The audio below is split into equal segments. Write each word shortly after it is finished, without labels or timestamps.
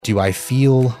Do I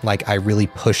feel like I really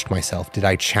pushed myself? Did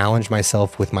I challenge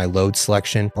myself with my load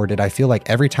selection? Or did I feel like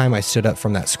every time I stood up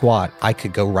from that squat, I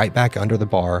could go right back under the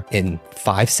bar in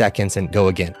 5 seconds and go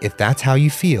again? If that's how you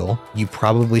feel, you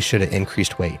probably should have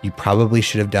increased weight. You probably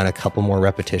should have done a couple more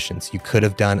repetitions. You could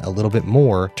have done a little bit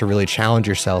more to really challenge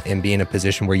yourself and be in a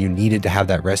position where you needed to have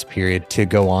that rest period to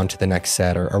go on to the next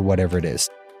set or whatever it is.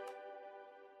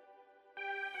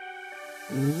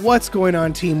 What's going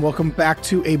on, team? Welcome back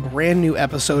to a brand new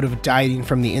episode of Dieting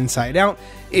from the Inside Out.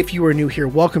 If you are new here,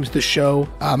 welcome to the show.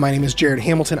 My name is Jared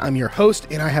Hamilton. I'm your host,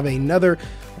 and I have another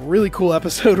really cool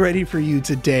episode ready for you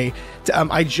today.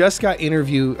 I just got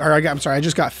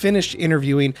finished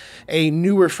interviewing a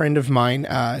newer friend of mine.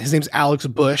 His name's Alex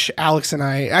Bush. Alex and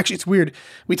I, actually, it's weird.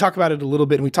 We talk about it a little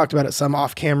bit, and we talked about it some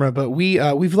off camera, but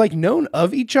we've like known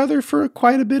of each other for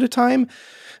quite a bit of time.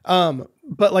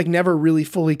 But like never really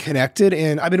fully connected.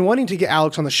 And I've been wanting to get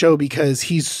Alex on the show because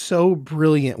he's so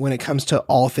brilliant when it comes to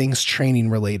all things training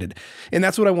related. And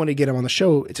that's what I want to get him on the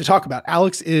show to talk about.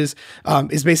 Alex is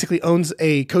basically owns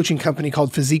a coaching company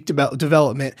called Physique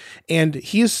Development. And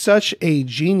he is such a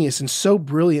genius and so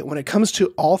brilliant when it comes to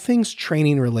all things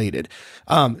training related.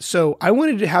 So I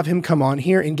wanted to have him come on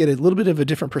here and get a little bit of a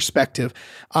different perspective,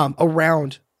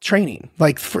 around training,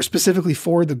 like specifically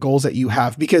for the goals that you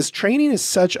have, because training is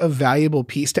such a valuable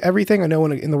piece to everything. I know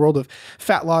in the world of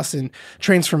fat loss and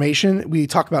transformation, we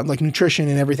talk about like nutrition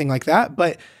and everything like that.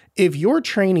 But if your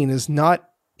training is not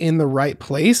in the right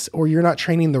place or you're not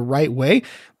training the right way,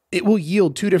 it will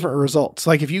yield two different results.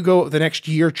 Like if you go the next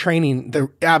year training the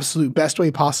absolute best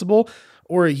way possible,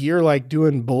 or a year like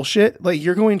doing bullshit, like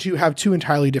you're going to have two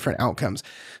entirely different outcomes.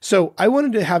 So I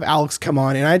wanted to have Alex come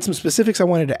on, and I had some specifics I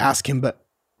wanted to ask him, but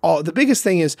the biggest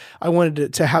thing is I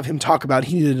wanted to have him talk about,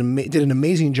 he did an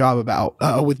amazing job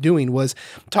with doing, was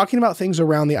talking about things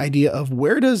around the idea of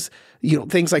where does,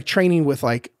 things like training with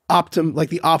the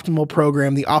optimal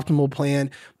program, the optimal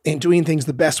plan, and doing things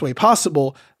the best way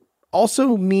possible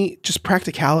also meet just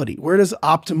practicality. Where does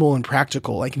optimal and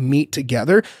practical like meet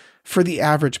together for the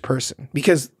average person?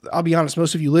 Because I'll be honest,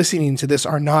 most of you listening to this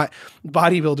are not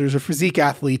bodybuilders or physique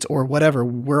athletes or whatever.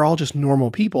 We're all just normal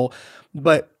people,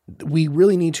 but we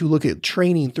really need to look at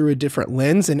training through a different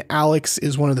lens, and Alex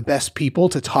is one of the best people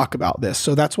to talk about this.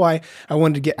 So that's why I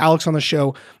wanted to get Alex on the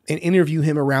show and interview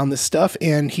him around this stuff.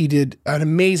 And he did an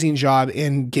amazing job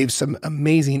and gave some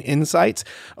amazing insights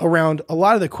around a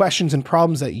lot of the questions and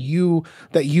problems that you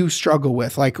struggle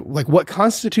with, like what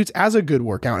constitutes as a good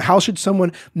workout? How should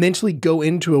someone mentally go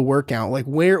into a workout? Like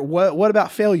what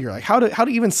about failure? Like how to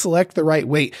even select the right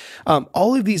weight?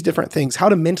 All of these different things, how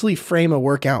to mentally frame a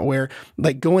workout where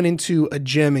like going into a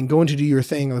gym and going to do your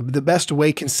thing, the best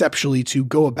way conceptually to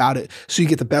go about it so you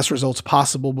get the best results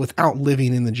possible without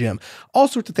living in the gym, all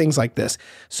sorts of things like this.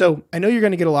 So I know you're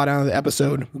going to get a lot out of the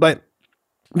episode, but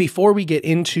before we get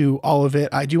into all of it,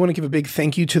 I do want to give a big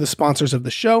thank you to the sponsors of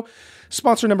the show.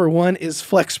 Sponsor number one is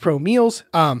FlexPro Meals.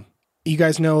 You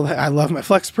guys know that I love my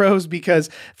Flex Pros because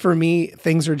for me,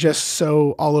 things are just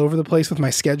so all over the place with my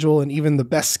schedule, and even the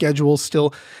best schedules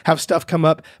still have stuff come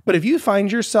up. But if you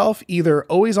find yourself either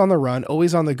always on the run,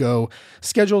 always on the go,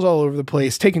 schedules all over the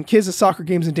place, taking kids to soccer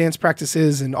games and dance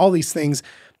practices and all these things,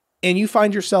 and you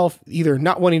find yourself either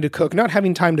not wanting to cook, not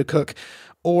having time to cook,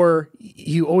 or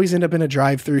you always end up in a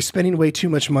drive-through, spending way too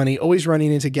much money, always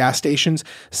running into gas stations,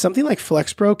 something like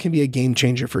FlexPro can be a game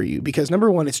changer for you because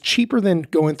number one, it's cheaper than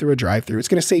going through a drive-through. It's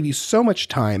going to save you so much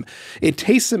time. It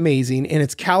tastes amazing and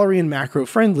it's calorie and macro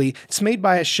friendly. It's made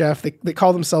by a chef. They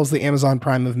call themselves the Amazon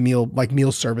Prime of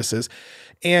meal services.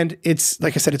 And it's,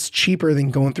 like I said, it's cheaper than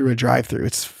going through a drive-through.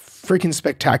 It's freaking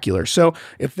spectacular. So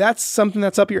if that's something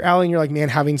that's up your alley and you're like, man,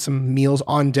 having some meals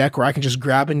on deck where I can just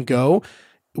grab and go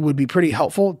would be pretty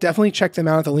helpful, definitely check them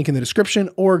out at the link in the description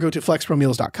or go to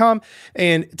flexpromeals.com.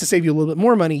 And to save you a little bit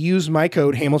more money, use my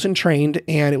code HamiltonTrained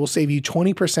and it will save you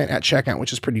 20% at checkout,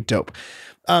 which is pretty dope.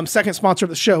 Second sponsor of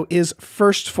the show is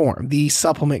 1st Phorm, the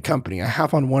supplement company. I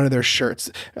have on one of their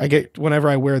shirts. I get whenever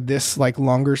I wear this like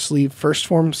longer sleeve 1st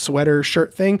Phorm sweater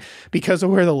shirt thing, because of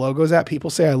where the logo's at, people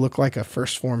say I look like a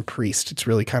 1st Phorm priest. It's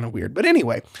really kind of weird. But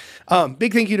anyway,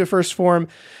 big thank you to 1st Phorm.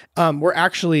 We're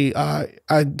actually,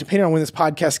 depending on when this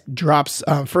podcast drops,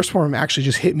 1st Phorm actually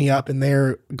just hit me up and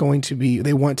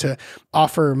they want to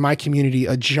offer my community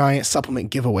a giant supplement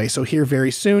giveaway. So here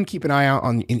very soon, keep an eye out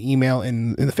on an email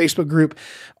in the Facebook group.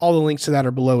 All the links to that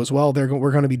are below as well.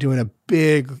 We're going to be doing a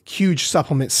big, huge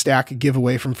supplement stack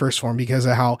giveaway from 1st Phorm because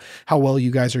of how well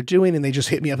you guys are doing. And they just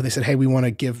hit me up and they said, hey, we want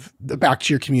to give back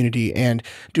to your community and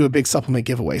do a big supplement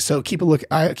giveaway. So keep a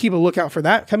lookout for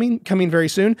that coming very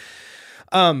soon.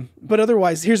 But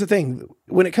otherwise, here's the thing.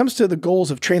 When it comes to the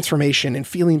goals of transformation and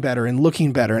feeling better and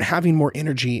looking better and having more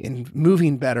energy and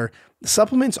moving better,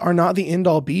 supplements are not the end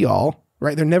all be all,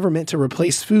 right? They're never meant to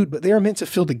replace food, but they are meant to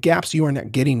fill the gaps you are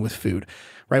not getting with food,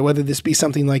 right? Whether this be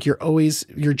something like your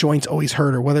joints always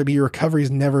hurt, or whether it be your recovery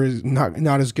is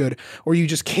not as good, or you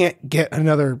just can't get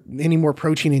any more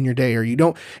protein in your day, or you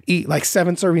don't eat like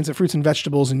 7 servings of fruits and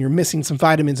vegetables and you're missing some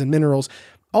vitamins and minerals.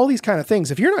 All these kind of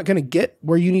things. If you're not going to get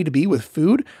where you need to be with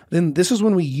food, then this is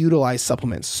when we utilize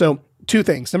supplements. So 2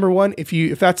 things. Number 1,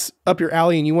 if that's up your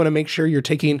alley and you want to make sure you're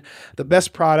taking the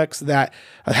best products that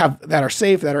are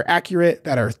safe, that are accurate,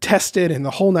 that are tested, and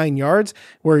the whole 9 yards,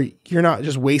 where you're not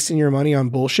just wasting your money on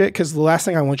bullshit. Because the last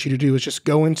thing I want you to do is just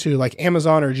go into like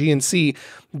Amazon or GNC,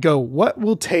 go, what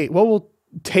will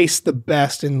taste the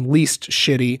best and least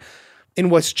shitty and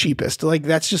what's cheapest. Like,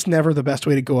 that's just never the best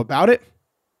way to go about it.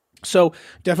 So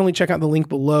definitely check out the link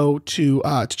below to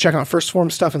check out 1st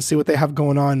Phorm stuff and see what they have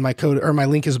going on. My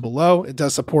link is below. It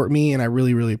does support me and I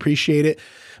really, really appreciate it.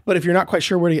 But if you're not quite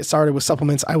sure where to get started with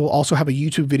supplements, I will also have a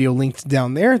YouTube video linked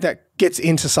down there that gets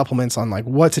into supplements on like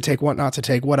what to take, what not to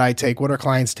take, what I take, what our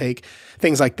clients take,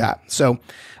 things like that. So,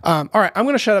 all right, I'm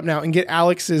going to shut up now and get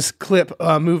Alex's clip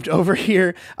moved over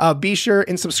here. Be sure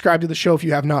and subscribe to the show if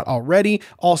you have not already.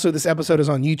 Also, this episode is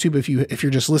on YouTube if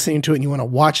you're just listening to it and you want to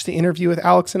watch the interview with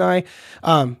Alex and I.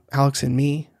 Alex and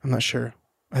me, I'm not sure.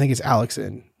 I think it's Alex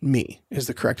and me is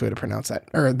the correct way to pronounce that,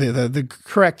 or the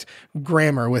correct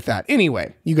grammar with that.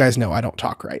 Anyway, you guys know I don't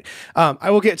talk right. I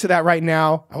will get to that right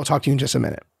now. I will talk to you in just a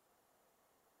minute.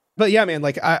 But yeah, man,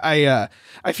 like I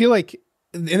feel like,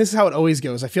 and this is how it always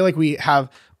goes. I feel like we have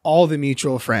all the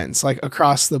mutual friends like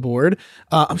across the board.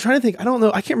 I'm trying to think. I don't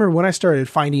know. I can't remember when I started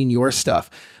finding your stuff.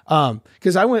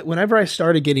 Cause whenever I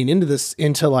started getting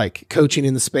into like coaching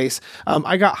in the space,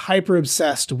 I got hyper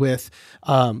obsessed with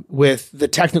the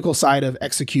technical side of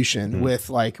execution,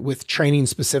 with training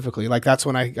specifically. Like that's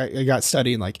when I got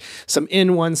studying like some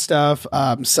N1 stuff,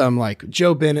 some like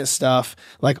Joe Bennett stuff,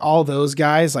 like all those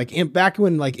guys, like back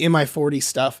when like in my 40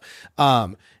 stuff.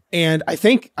 And I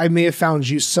think I may have found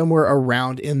you somewhere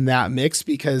around in that mix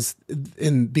because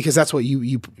that's what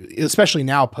you especially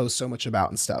now post so much about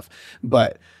and stuff.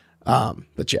 But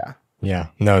yeah. Yeah.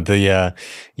 No, the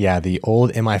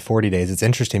old MI40 days. It's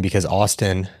interesting because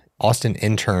Austin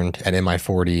interned at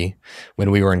MI40 when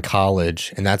we were in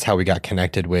college, and that's how we got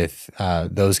connected with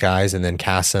those guys. And then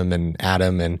Kasim and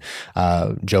Adam and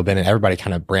Joe Bennett, everybody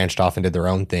kind of branched off and did their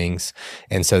own things.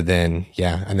 And so then,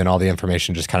 and then all the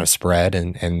information just kind of spread.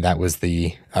 And that was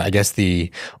the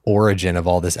origin of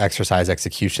all this exercise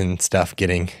execution stuff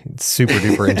getting super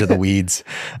duper into the weeds.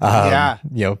 5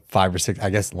 or 6, I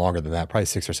guess longer than that, probably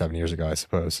 6 or 7 years ago, I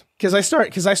suppose. Because I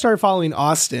started following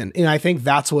Austin, and I think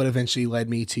that's what eventually led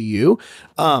me to you.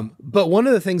 But one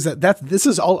of the things this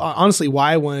is all honestly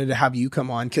why I wanted to have you come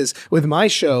on, because with my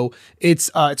show, it's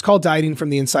called Dieting from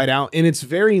the Inside Out, and it's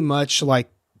very much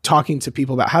like talking to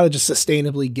people about how to just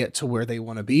sustainably get to where they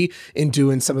want to be and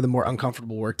doing some of the more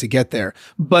uncomfortable work to get there.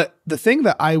 But the thing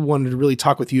that I wanted to really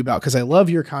talk with you about, because I love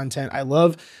your content, I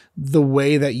love the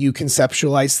way that you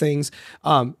conceptualize things.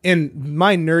 And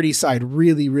my nerdy side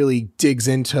really, really digs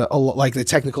into like the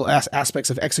technical aspects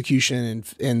of execution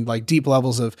and like deep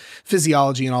levels of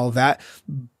physiology and all of that.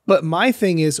 But my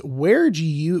thing is,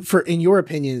 in your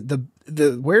opinion,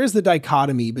 where is the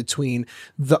dichotomy between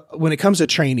when it comes to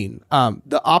training,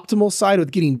 the optimal side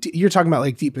with you're talking about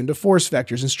like deep into force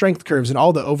vectors and strength curves and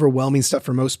all the overwhelming stuff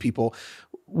for most people.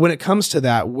 When it comes to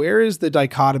that, where is the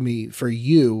dichotomy for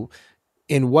you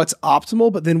in what's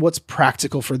optimal, but then what's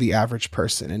practical for the average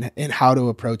person and how to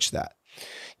approach that?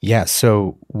 Yeah.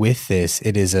 So with this,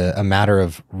 it is a matter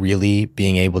of really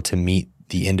being able to meet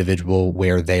the individual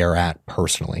where they are at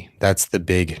personally. That's the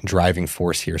big driving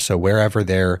force here. So wherever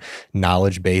their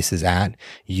knowledge base is at,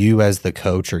 you as the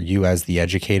coach or you as the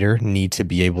educator need to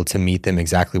be able to meet them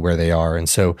exactly where they are. And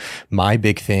so my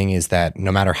big thing is that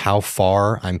no matter how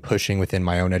far I'm pushing within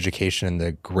my own education and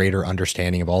the greater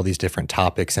understanding of all these different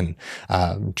topics and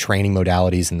training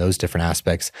modalities and those different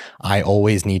aspects, I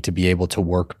always need to be able to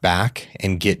work back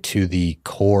and get to the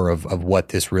core of what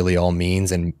this really all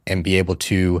means and be able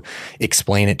to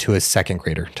explain it to a second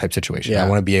grader type situation. Yeah. I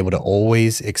want to be able to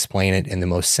always explain it in the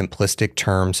most simplistic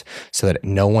terms so that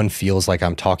no one feels like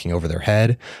I'm talking over their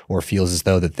head or feels as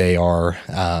though that they are,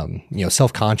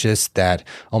 self-conscious that,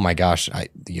 oh my gosh,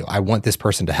 I want this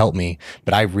person to help me,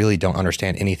 but I really don't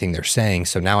understand anything they're saying.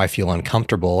 So now I feel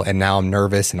uncomfortable and now I'm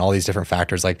nervous and all these different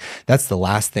factors. Like that's the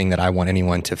last thing that I want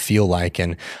anyone to feel like.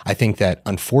 And I think that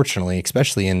unfortunately,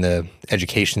 especially in the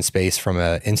education space from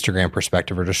an Instagram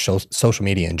perspective or just social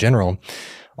media in general,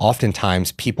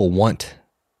 oftentimes people want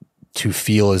to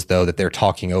feel as though that they're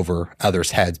talking over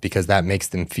others' heads, because that makes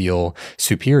them feel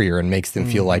superior and makes them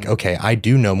feel like, okay, I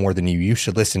do know more than you. You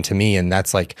should listen to me. And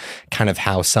that's like kind of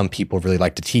how some people really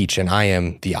like to teach. And I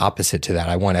am the opposite to that.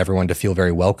 I want everyone to feel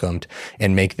very welcomed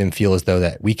and make them feel as though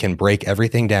that we can break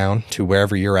everything down to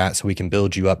wherever you're at so we can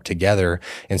build you up together,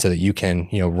 and so that you can,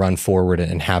 run forward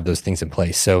and have those things in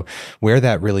place. So where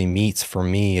that really meets for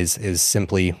me is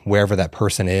simply wherever that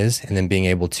person is, and then being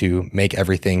able to make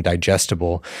everything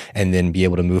digestible and then be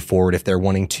able to move forward if they're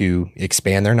wanting to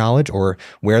expand their knowledge, or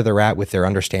where they're at with their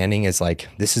understanding is like,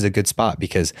 this is a good spot.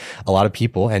 Because a lot of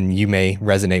people, and you may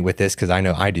resonate with this because I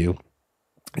know I do,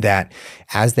 that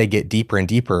as they get deeper and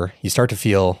deeper, you start to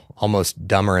feel almost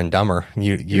dumber and dumber.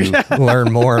 You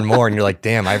learn more and more, and you're like,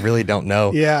 damn, I really don't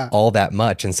know all that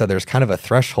much. And so there's kind of a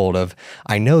threshold of,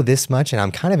 I know this much and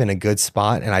I'm kind of in a good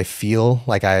spot, and I feel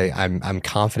like I'm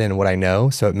confident in what I know.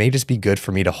 So it may just be good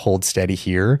for me to hold steady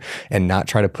here and not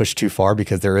try to push too far,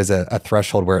 because there is a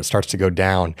threshold where it starts to go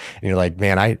down and you're like,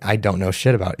 man, I don't know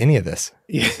shit about any of this.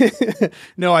 Yeah.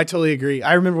 No, I totally agree.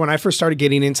 I remember when I first started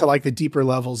getting into like the deeper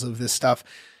levels of this stuff,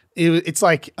 it's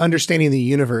like understanding the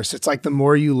universe. It's like the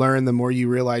more you learn, the more you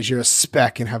realize you're a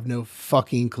speck and have no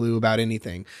fucking clue about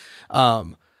anything.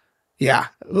 Yeah,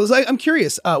 it was like, I'm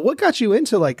curious, what got you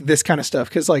into like this kind of stuff?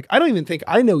 Cause like, I don't even think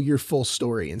I know your full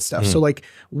story and stuff. So like,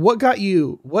 what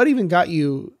even got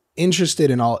you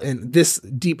interested in this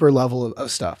deeper level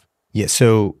of stuff? Yeah.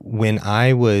 So when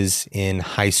I was in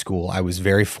high school, I was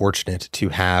very fortunate to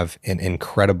have an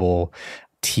incredible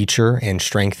teacher and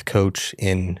strength coach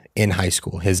in high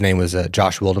school. His name was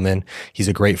Josh Wildeman. He's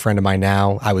a great friend of mine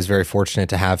now. I was very fortunate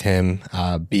to have him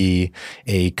be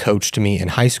a coach to me in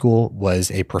high school, was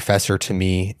a professor to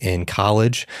me in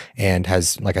college, and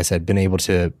has, like I said, been able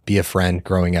to be a friend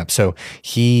growing up. So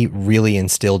he really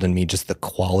instilled in me just the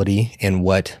quality and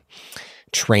what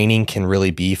training can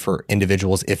really be for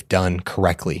individuals if done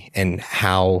correctly, and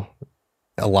how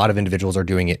a lot of individuals are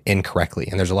doing it incorrectly.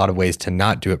 And there's a lot of ways to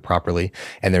not do it properly.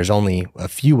 And there's only a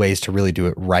few ways to really do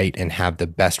it right and have the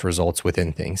best results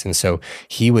within things. And so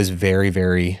he was very,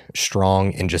 very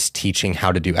strong in just teaching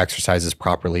how to do exercises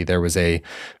properly. There was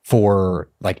for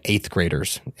like 8th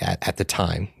graders at the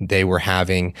time, they were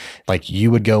having, like,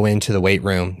 you would go into the weight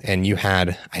room and you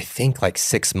had, I think, like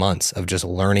 6 months of just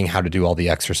learning how to do all the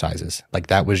exercises. Like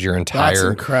that was your entire That's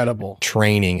incredible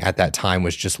training at that time,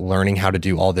 was just learning how to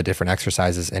do all the different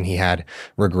exercises. And he had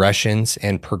regressions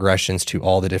and progressions to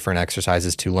all the different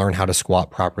exercises to learn how to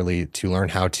squat properly, to learn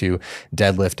how to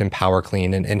deadlift and power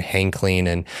clean and hang clean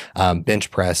and bench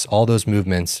press, all those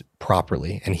movements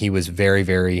properly. And he was very,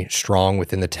 very strong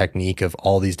within the technique of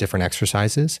all these different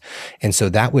exercises. And so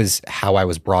that was how I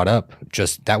was brought up.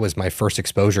 That was my first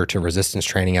exposure to resistance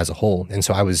training as a whole. And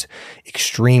so I was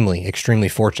extremely, extremely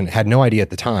fortunate. Had no idea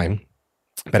at the time,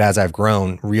 but as I've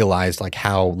grown, realized like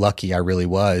how lucky I really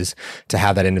was to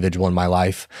have that individual in my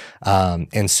life.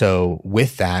 And so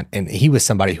with that, and he was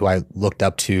somebody who I looked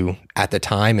up to at the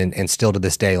time and still to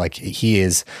this day. Like he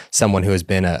is someone who has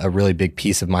been a really big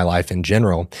piece of my life in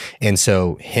general. And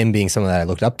so him being someone that I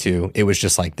looked up to, it was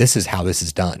just like, this is how this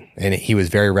is done. And he was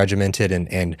very regimented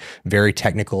and very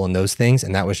technical in those things.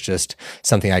 And that was just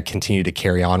something I continued to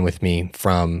carry on with me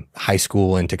from high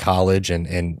school into college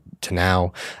and to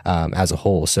now as a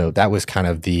whole. So that was kind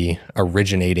of the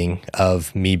originating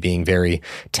of me being very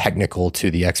technical to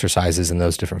the exercises and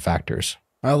those different factors.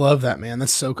 I love that, man.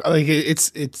 That's so like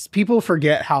it's people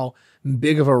forget how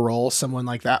big of a role someone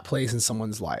like that plays in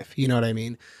someone's life. You know what I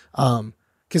mean?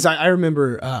 Because I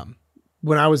remember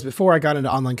before I got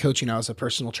into online coaching, I was a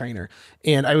personal trainer,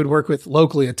 and I would work with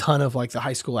locally a ton of like the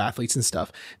high school athletes and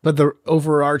stuff. But the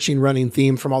overarching running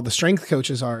theme from all the strength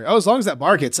coaches are, as long as that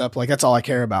bar gets up, like that's all I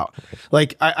care about.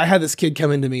 Like I had this kid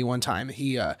come into me one time.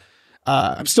 He,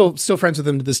 I'm still friends with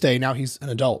him to this day. Now he's an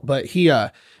adult, but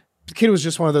the kid was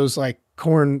just one of those like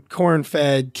corn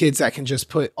fed kids that can just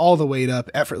put all the weight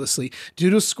up effortlessly.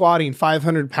 Dude was squatting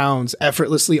 500 pounds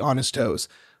effortlessly on his toes.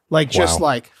 Like just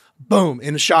like boom,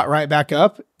 and shot right back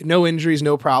up. No injuries,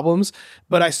 no problems.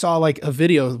 But I saw like a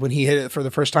video when he hit it for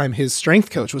the first time. His strength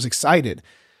coach was excited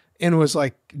and was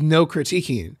like, no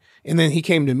critiquing. And then he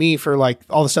came to me for like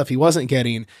all the stuff he wasn't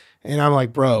getting. And I'm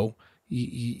like, bro,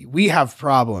 we have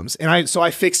problems. And so I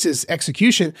fixed his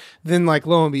execution. Then like,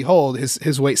 lo and behold,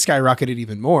 his weight skyrocketed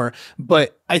even more.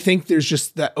 But I think there's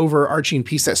just that overarching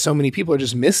piece that so many people are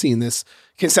just missing, this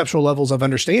conceptual levels of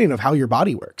understanding of how your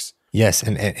body works. Yes.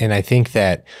 And I think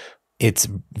that it's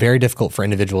very difficult for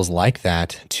individuals like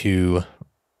that to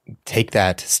take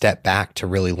that step back to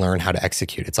really learn how to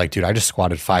execute. It's like, dude, I just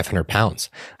squatted 500 pounds.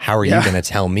 How are you going to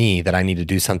tell me that I need to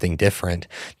do something different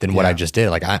than what I just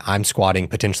did? Like I'm squatting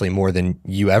potentially more than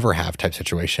you ever have type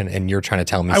situation. And you're trying to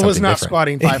tell me something different. I was not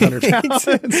squatting 500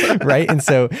 pounds. Right. And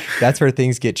so that's where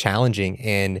things get challenging.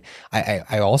 And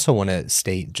I also want to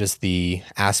state just the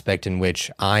aspect in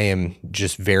which I am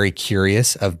just very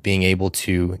curious of being able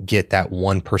to get that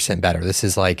 1% better. This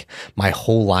is like my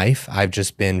whole life. I've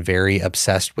just been very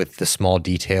obsessed with the small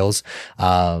details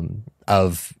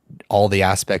of all the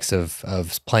aspects of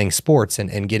playing sports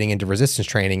and getting into resistance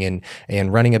training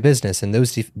and running a business and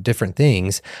those different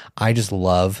things. I just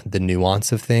love the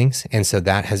nuance of things. And so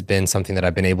that has been something that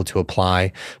I've been able to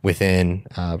apply within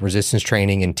resistance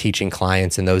training and teaching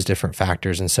clients and those different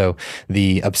factors. And so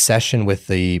the obsession with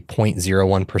the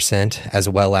 0.01% as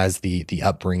well as the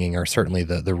upbringing are certainly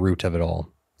the root of it all.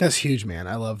 That's huge, man.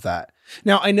 I love that.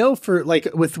 Now I know for like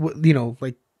with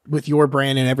with your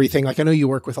brand and everything, like I know you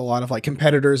work with a lot of like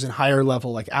competitors and higher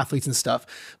level like athletes and stuff,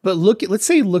 but let's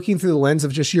say looking through the lens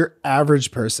of just your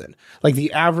average person, like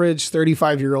the average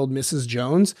 35-year-old Mrs.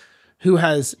 Jones, who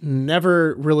has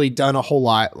never really done a whole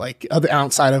lot like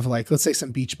outside of like, let's say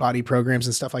some beach body programs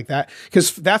and stuff like that.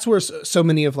 Cause that's where so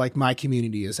many of like my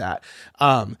community is at.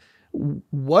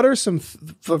 What are some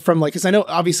from like, cause I know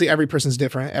obviously every person's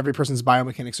different, every person's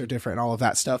biomechanics are different and all of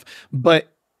that stuff,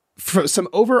 but for some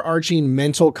overarching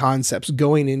mental concepts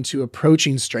going into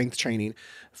approaching strength training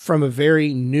from a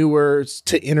very newer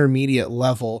to intermediate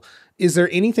level, is there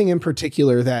anything in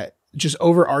particular that just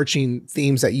overarching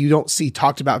themes that you don't see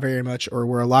talked about very much, or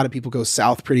where a lot of people go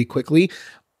south pretty quickly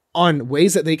on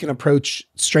ways that they can approach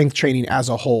strength training as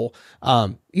a whole?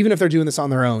 Even if they're doing this on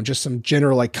their own, just some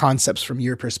general like concepts from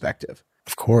your perspective.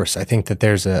 Of course. I think that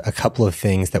there's a couple of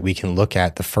things that we can look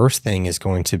at. The first thing is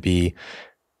going to be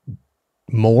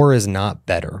more is not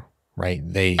better, right?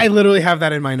 I literally have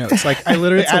that in my notes. Like I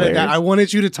literally added hilarious. That. I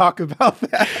wanted you to talk about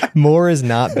that. More is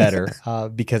not better,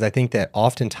 because I think that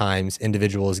oftentimes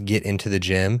individuals get into the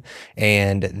gym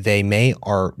and they may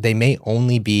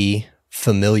only be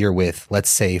familiar with, let's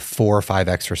say, 4 or 5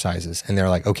 exercises. And they're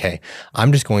like, okay,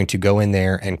 I'm just going to go in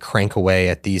there and crank away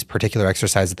at these particular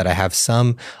exercises that I have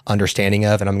some understanding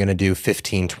of. And I'm going to do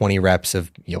 15, 20 reps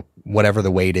of, whatever the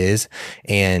weight is,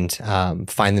 and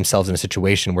find themselves in a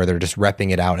situation where they're just repping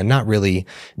it out and not really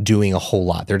doing a whole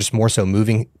lot. They're just more so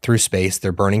moving through space.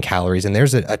 They're burning calories. And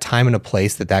there's a time and a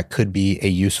place that could be a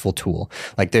useful tool.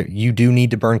 Like you do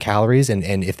need to burn calories. And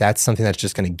if that's something that's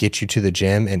just going to get you to the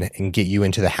gym and get you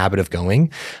into the habit of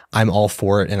going, I'm all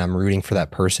for it and I'm rooting for that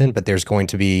person. But there's going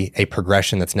to be a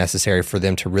progression that's necessary for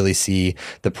them to really see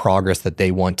the progress that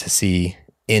they want to see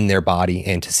in their body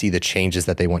and to see the changes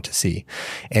that they want to see.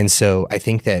 And so I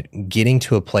think that getting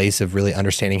to a place of really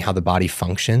understanding how the body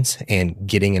functions and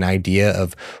getting an idea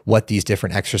of what these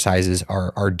different exercises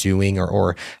are doing,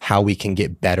 or how we can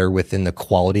get better within the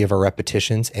quality of our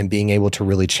repetitions, and being able to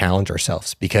really challenge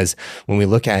ourselves. Because when we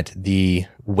look at the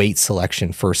weight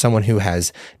selection for someone who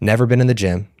has never been in the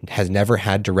gym, has never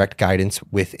had direct guidance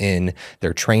within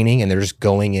their training, and they're just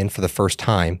going in for the first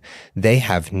time, they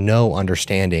have no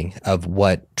understanding of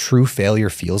what true failure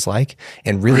feels like.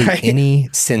 And really any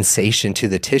sensation to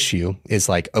the tissue is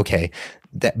like, okay,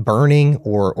 that burning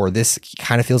or this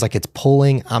kind of feels like it's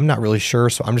pulling, I'm not really sure.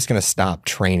 So I'm just going to stop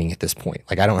training at this point.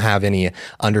 Like I don't have any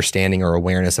understanding or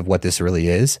awareness of what this really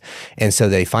is. And so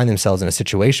they find themselves in a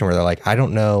situation where they're like, I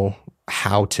don't know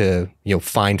how to,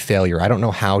 find failure. I don't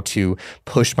know how to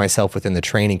push myself within the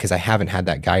training because I haven't had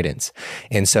that guidance.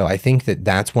 And so I think that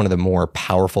that's one of the more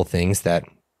powerful things that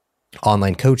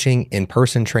online coaching,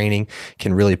 in-person training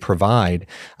can really provide,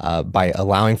 by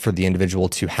allowing for the individual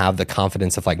to have the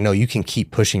confidence of like, no, you can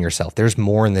keep pushing yourself. There's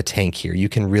more in the tank here. You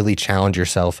can really challenge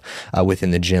yourself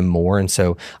within the gym more. And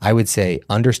so I would say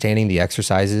understanding the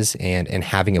exercises and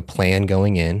having a plan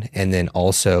going in, and then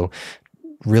also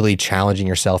really challenging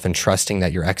yourself and trusting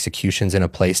that your execution's in a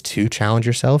place to challenge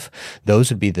yourself. Those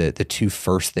would be the two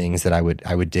first things that I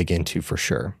would dig into for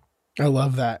sure. I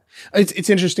love that. It's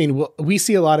interesting. We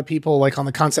see a lot of people like on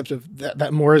the concept of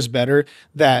that more is better,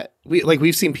 that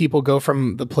we've seen people go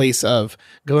from the place of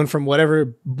going from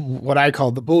what I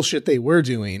call the bullshit they were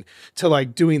doing to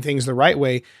like doing things the right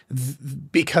way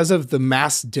because of the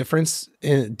mass differences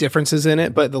in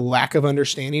it, but the lack of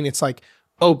understanding. It's like,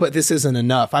 oh, but this isn't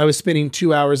enough. I was spending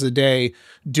 2 hours a day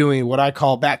doing what I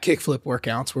call back kickflip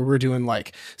workouts, where we're doing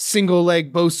like single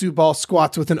leg Bosu ball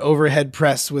squats with an overhead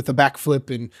press with a back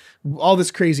flip and all this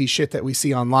crazy shit that we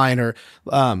see online, or,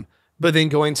 but then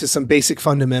going to some basic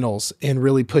fundamentals and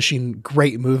really pushing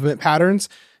great movement patterns,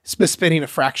 spending a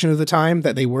fraction of the time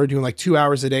that they were doing like 2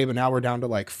 hours a day, but now we're down to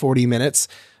like 40 minutes.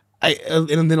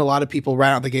 and then a lot of people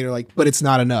right out the gate are like, but it's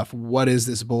not enough. What is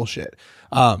this bullshit?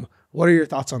 What are your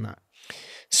thoughts on that?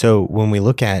 So when we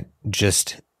look at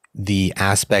just the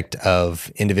aspect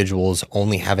of individuals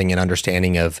only having an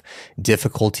understanding of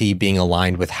difficulty being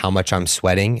aligned with how much I'm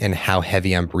sweating and how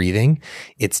heavy I'm breathing,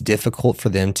 it's difficult for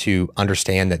them to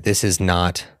understand that this is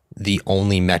not the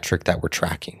only metric that we're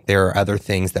tracking. There are other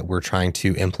things that we're trying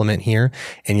to implement here,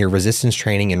 and your resistance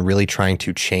training and really trying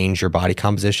to change your body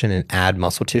composition and add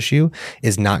muscle tissue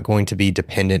is not going to be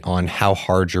dependent on how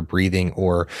hard you're breathing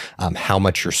or how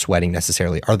much you're sweating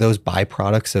necessarily. Are those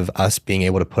byproducts of us being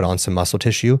able to put on some muscle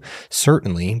tissue?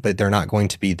 Certainly, but they're not going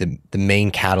to be the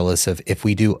main catalyst of if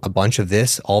we do a bunch of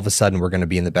this, all of a sudden we're going to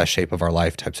be in the best shape of our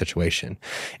life type situation.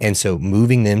 And so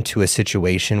moving them to a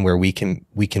situation where we can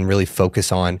really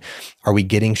focus on, are we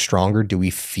getting stronger? Do we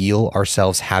feel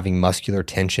ourselves having muscular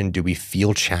tension? Do we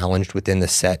feel challenged within the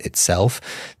set itself?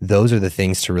 Those are the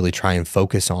things to really try and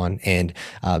focus on, and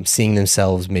seeing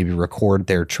themselves maybe record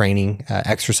their training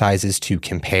exercises to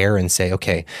compare and say,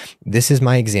 okay, this is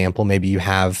my example. Maybe you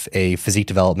have a physique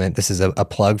development. This is a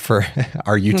plug for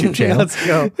our YouTube channel. Let's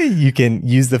go. You can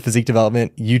use the physique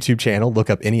development YouTube channel, look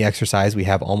up any exercise. We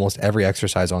have almost every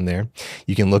exercise on there.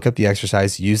 You can look up the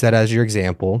exercise, use that as your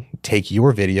example, take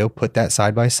your video, put that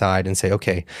side by side and say,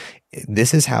 okay,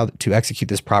 this is how to execute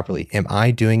this properly. Am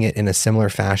I doing it in a similar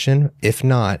fashion? If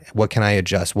not, what can I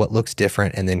adjust? What looks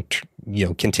different? And then,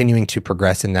 continuing to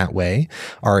progress in that way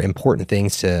are important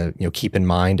things to, keep in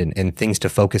mind and things to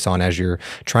focus on as you're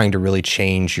trying to really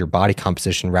change your body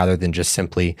composition rather than just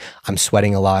simply, I'm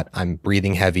sweating a lot, I'm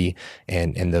breathing heavy,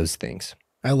 and those things.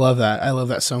 I love that. I love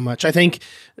that so much. I think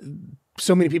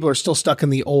so many people are still stuck in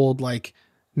the old,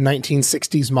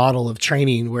 1960s model of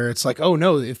training where it's like, oh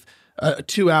no, if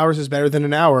 2 hours is better than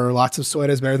an hour, or lots of sweat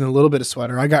is better than a little bit of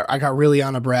sweat, or I got really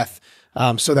out of breath.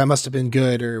 So that must have been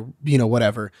good, or,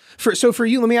 whatever. So for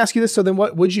you, let me ask you this. So then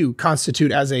what would you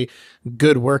constitute as a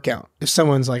good workout? If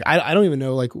someone's like, I don't even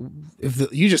know,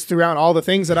 if you just threw out all the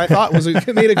things that I thought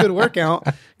made a good workout.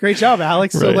 Great job,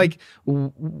 Alex. Right.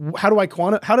 So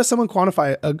how does someone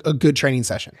quantify a good training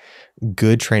session?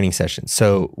 Good training session.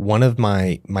 So one of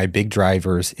my big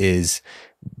drivers is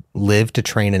live to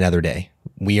train another day.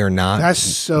 We are not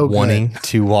wanting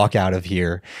to walk out of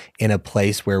here in a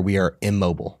place where we are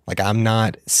immobile. I'm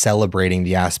not celebrating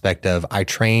the aspect of I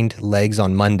trained legs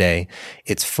on Monday,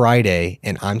 it's Friday,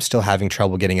 and I'm still having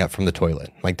trouble getting up from the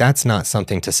toilet. That's not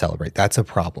something to celebrate. That's a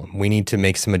problem. We need to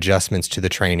make some adjustments to the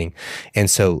training. And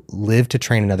so live to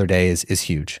train another day is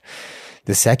huge.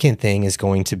 The second thing is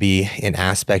going to be an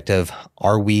aspect of,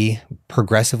 are we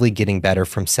progressively getting better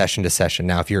from session to session?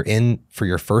 Now, if you're in for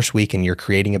your first week and you're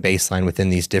creating a baseline within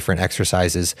these different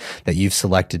exercises that you've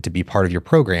selected to be part of your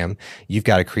program, you've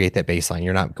got to create that baseline.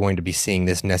 You're not going to be seeing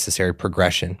this necessary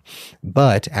progression.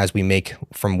 But as we make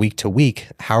from week to week,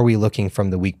 how are we looking from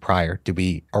the week prior?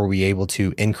 Are we able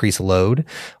to increase load?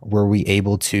 Were we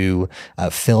able to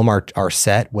film our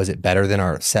set? Was it better than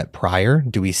our set prior?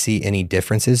 Do we see any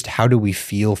differences? How do we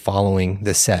feel following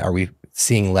the set? Are we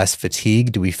seeing less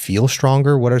fatigue? Do we feel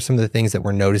stronger? What are some of the things that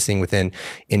we're noticing within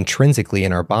intrinsically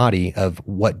in our body of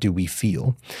what do we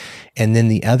feel? And then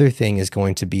the other thing is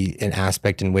going to be an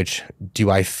aspect in which, do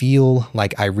I feel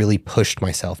like I really pushed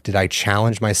myself? Did I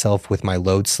challenge myself with my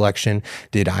load selection?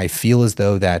 Did I feel as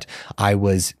though that I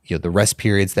was, the rest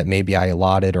periods that maybe I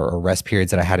allotted or rest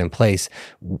periods that I had in place,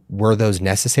 were those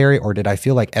necessary? Or did I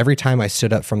feel like every time I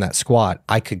stood up from that squat,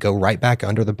 I could go right back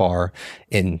under the bar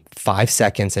in 5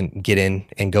 seconds and get in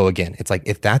and go again? It's like,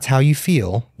 if that's how you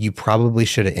feel, you probably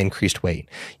should have increased weight.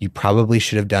 You probably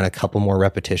should have done a couple more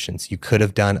repetitions. You could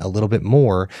have done a little bit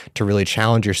more to really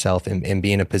challenge yourself and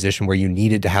be in a position where you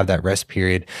needed to have that rest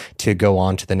period to go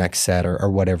on to the next set or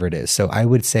whatever it is. So I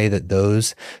would say that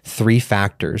those 3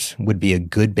 factors would be a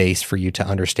good base for you to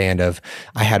understand of,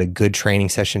 I had a good training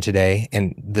session today.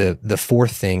 And the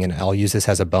fourth thing, and I'll use this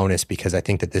as a bonus because I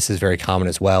think that this is very common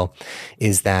as well,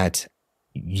 is that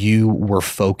you were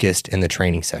focused in the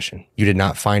training session. You did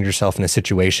not find yourself in a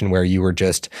situation where you were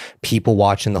just people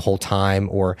watching the whole time,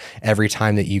 or every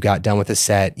time that you got done with a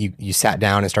set, you sat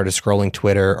down and started scrolling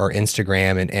Twitter or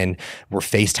Instagram and were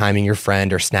FaceTiming your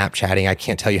friend or Snapchatting. I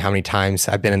can't tell you how many times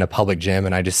I've been in a public gym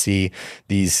and I just see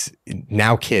these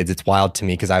now kids. It's wild to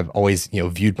me because I've always,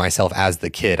 viewed myself as the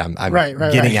kid. I'm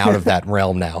getting out of that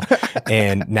realm now.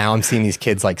 And now I'm seeing these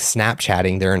kids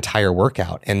Snapchatting their entire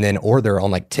workout, and then, or they're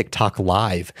on TikTok live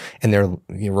and they're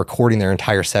recording their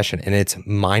entire session, and it's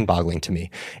mind-boggling to me.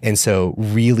 And so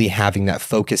really having that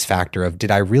focus factor of,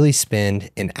 did I really spend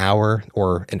an hour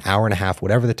or an hour and a half,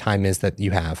 whatever the time is that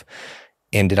you have,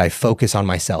 And did I focus on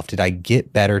myself? Did I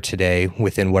get better today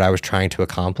within what I was trying to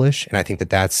accomplish? And I think that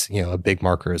that's, a big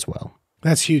marker as well.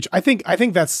 That's huge. I think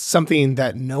that's something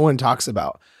that no one talks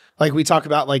about. Like we talk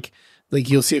about like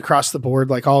you'll see across the board,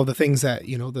 like all of the things that,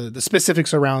 the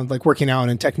specifics around like working out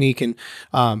and technique and,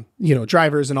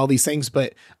 drivers and all these things.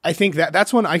 But I think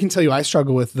that's one I can tell you I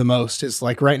struggle with the most is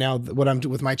like right now, what I'm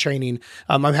doing with my training.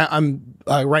 I'm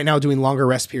right now doing longer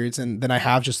rest periods than I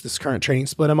have just this current training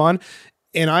split I'm on.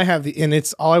 And and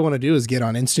it's all I want to do is get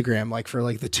on Instagram, like for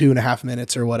like the 2.5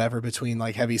 minutes or whatever between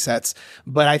like heavy sets.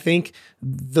 But I think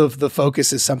the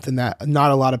focus is something that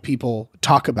not a lot of people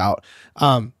talk about.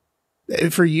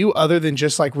 For you, other than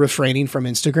just like refraining from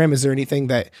Instagram, is there anything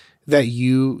that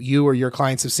you or your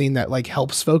clients have seen that like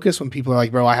helps focus when people are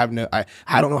like, bro, I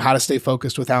don't know how to stay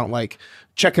focused without like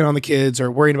checking on the kids or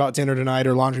worrying about dinner tonight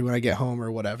or laundry when I get home or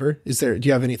whatever? Do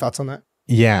you have any thoughts on that?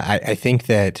 Yeah, I think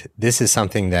that this is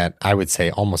something that I would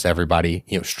say almost everybody,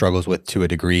 struggles with to a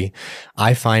degree.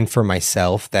 I find for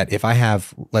myself that if I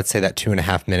have, let's say that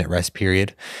 2.5 minute rest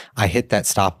period, I hit that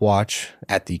stopwatch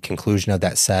at the conclusion of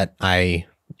that set. I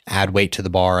add weight to the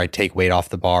bar. I take weight off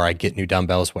the bar. I get new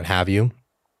dumbbells, what have you.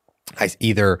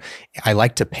 I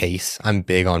like to pace. I'm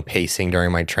big on pacing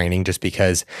during my training just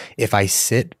because if I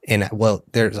sit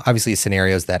there's obviously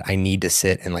scenarios that I need to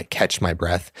sit and like catch my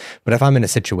breath. But if I'm in a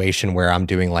situation where I'm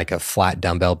doing like a flat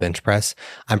dumbbell bench press,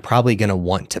 I'm probably going to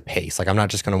want to pace. Like I'm not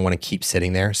just going to want to keep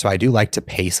sitting there. So I do like to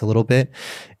pace a little bit.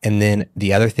 And then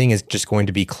the other thing is just going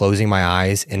to be closing my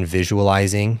eyes and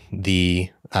visualizing the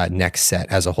next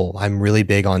set as a whole. I'm really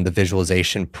big on the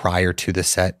visualization prior to the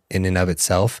set in and of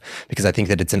itself, because I think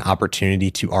that it's an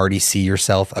opportunity to already see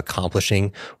yourself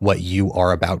accomplishing what you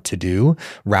are about to do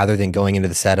rather than going into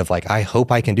the set of like, I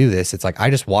hope I can do this. It's like, I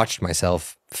just watched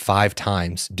myself 5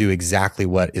 times do exactly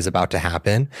what is about to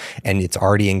happen. And it's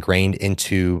already ingrained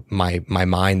into my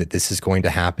mind that this is going to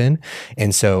happen.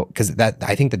 And so,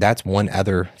 I think that that's one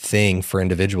other thing for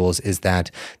individuals is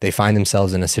that they find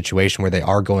themselves in a situation where they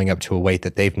are going up to a weight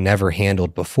that they've never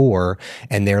handled before.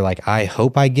 And they're like, I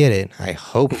hope I get it. I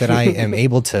hope that I am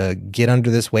able to get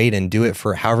under this weight and do it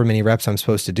for however many reps I'm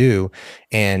supposed to do.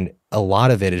 And a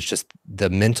lot of it is just the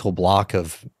mental block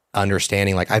of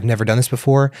understanding like I've never done this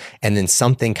before, and then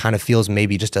something kind of feels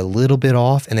maybe just a little bit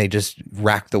off and they just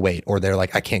rack the weight, or they're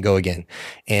like, I can't go again.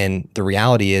 And the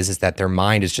reality is that their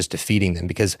mind is just defeating them,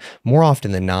 because more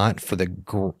often than not, for the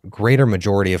greater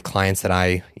majority of clients that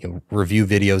I review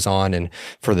videos on, and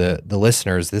for the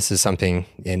listeners, this is something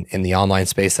in the online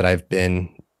space that I've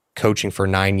been coaching for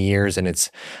 9 years, and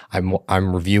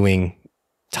I'm reviewing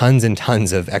tons and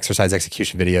tons of exercise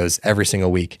execution videos every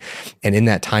single week. And in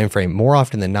that time frame, more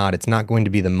often than not, it's not going to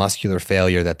be the muscular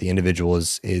failure that the individual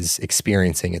is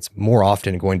experiencing. It's more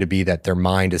often going to be that their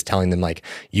mind is telling them like,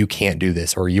 you can't do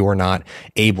this, or you are not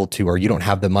able to, or you don't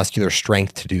have the muscular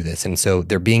strength to do this. And so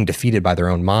they're being defeated by their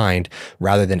own mind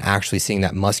rather than actually seeing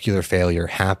that muscular failure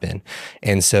happen.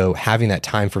 And so having that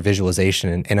time for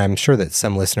visualization, and I'm sure that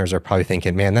some listeners are probably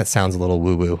thinking, man, that sounds a little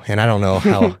woo-woo. And I don't know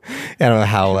how,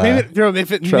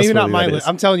 maybe not my list.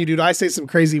 I'm telling you, dude, I say some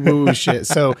crazy woo-woo shit.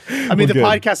 So, I mean, the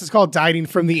podcast is called Dieting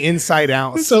from the Inside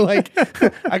Out. So, like,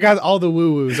 I got all the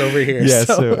woo-woos over here. Yeah.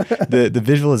 So the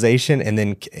visualization and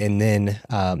then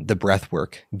the breath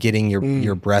work, getting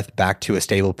your breath back to a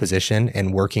stable position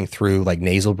and working through like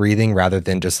nasal breathing rather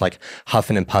than just like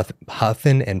huffing and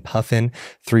puffing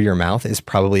through your mouth is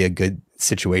probably a good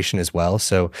situation as well.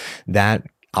 So that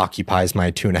occupies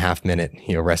my 2.5 minute,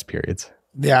 rest periods.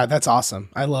 Yeah, that's awesome.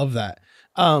 I love that.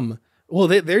 Well,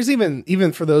 there's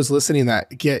even for those listening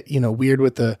that get, weird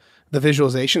with the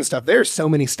visualization stuff, there's so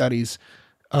many studies,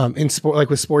 in sport, like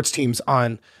with sports teams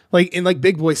on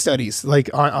big boy studies, like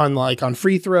on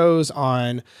free throws,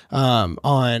 on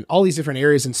all these different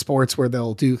areas in sports where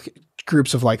they'll do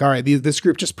groups of like, all right, this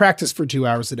group just practiced for 2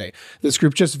 hours a day. This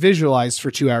group just visualized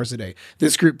for 2 hours a day.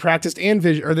 This group practiced and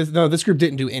this group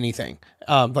didn't do anything,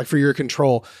 like for your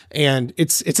control. And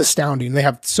it's astounding. They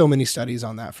have so many studies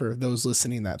on that for those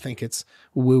listening that think it's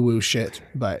woo-woo shit.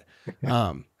 But,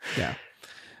 yeah.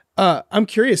 I'm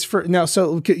curious for now.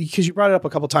 So, cause you brought it up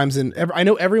a couple times, and I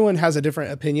know everyone has a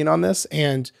different opinion on this,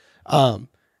 and,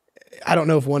 I don't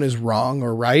know if one is wrong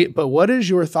or right, but what is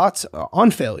your thoughts on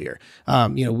failure?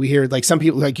 We hear like some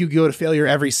people like you go to failure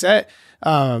every set.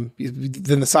 Then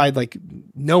the side, like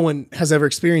no one has ever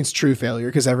experienced true failure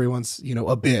because everyone's, a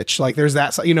bitch. Like there's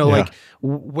that, like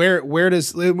where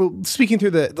does, speaking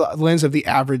through the lens of the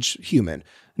average human,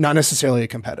 not necessarily a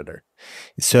competitor.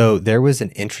 So there was an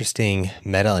interesting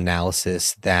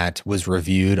meta-analysis that was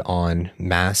reviewed on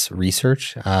mass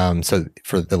research. So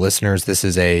for the listeners, this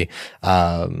is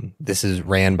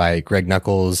ran by Greg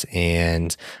Nuckols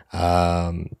and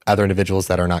other individuals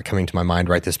that are not coming to my mind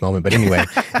right this moment. But anyway,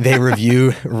 they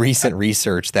review recent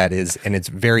research and it's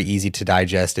very easy to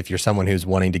digest. If you're someone who's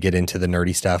wanting to get into the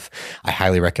nerdy stuff, I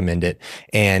highly recommend it.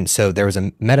 And so there was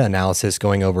a meta-analysis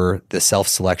going over the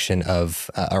self-selection of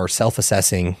or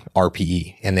self-assessing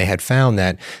RPE. And they had found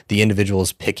that the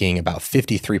individuals picking about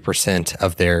 53%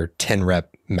 of their 10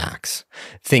 rep max,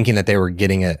 thinking that they were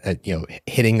getting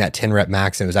hitting that 10 rep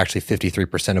max, and it was actually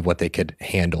 53% of what they could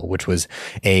handle, which was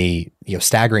a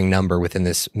staggering number within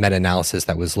this meta-analysis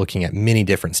that was looking at many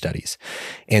different studies.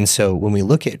 And so when we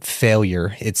look at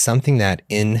failure, it's something that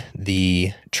in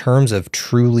the terms of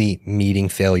truly meeting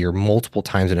failure multiple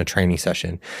times in a training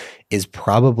session is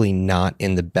probably not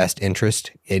in the best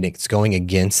interest, and it's going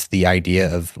against the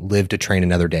idea of live to train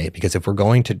another day. Because if we're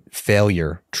going to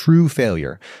true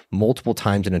failure, multiple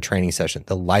times in a training session,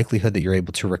 the likelihood that you're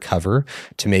able to recover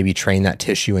to maybe train that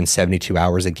tissue in 72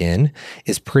 hours again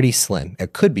is pretty slim.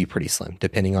 It could be pretty slim,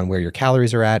 depending on where your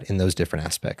calories are at in those different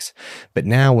aspects. But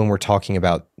now when we're talking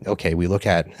about, okay, we look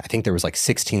at, I think there was like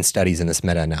 16 studies in this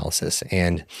meta-analysis,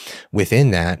 and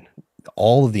within that,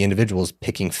 all of the individuals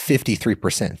picking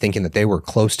 53%, thinking that they were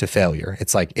close to failure.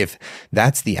 It's like, if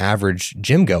that's the average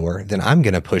gym goer, then I'm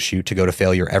going to push you to go to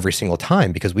failure every single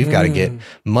time, because we've got to get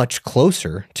much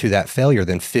closer to that failure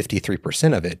than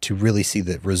 53% of it to really see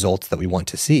the results that we want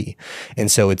to see.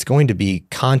 And so it's going to be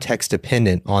context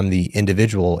dependent on the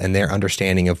individual and their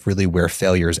understanding of really where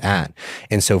failure is at.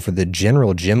 And so for the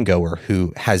general gym goer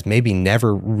who has maybe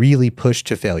never really pushed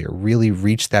to failure, really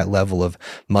reached that level of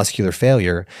muscular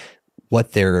failure,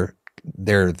 what their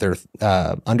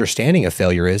understanding of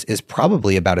failure is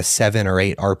probably about a 7 or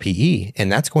 8 RPE. And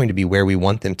that's going to be where we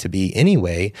want them to be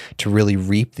anyway to really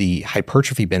reap the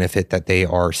hypertrophy benefit that they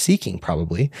are seeking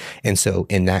probably. And so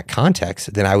in that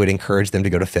context, then I would encourage them to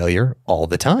go to failure all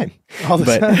the time. Time.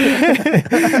 But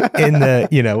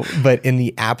in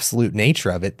the absolute nature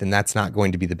of it, then that's not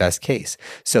going to be the best case.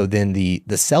 So then the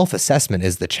self-assessment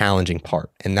is the challenging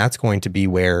part. And that's going to be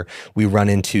where we run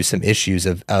into some issues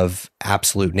of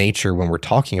absolute nature when we're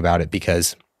talking about it,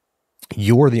 because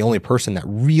you're the only person that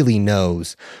really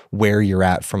knows where you're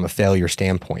at from a failure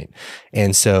standpoint.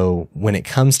 And so when it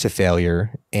comes to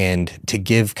failure, and to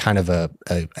give kind of a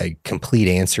complete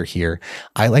answer here,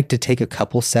 I like to take a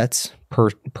couple sets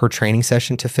per training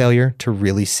session to failure to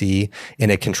really see in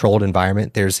a controlled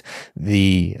environment. There's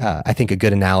I think a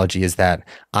good analogy is that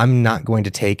I'm not going to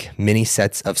take many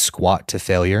sets of squat to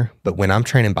failure, but when I'm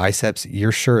training biceps,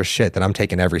 you're sure as shit that I'm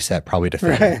taking every set probably to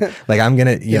failure. Right. Like I'm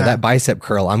going to, that bicep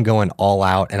curl, I'm going all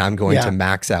out and I'm going to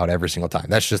max out every single time.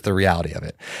 That's just the reality of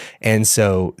it. And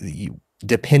so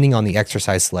depending on the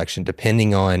exercise selection,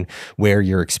 depending on where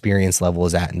your experience level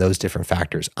is at and those different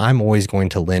factors, I'm always going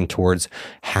to lean towards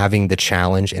having the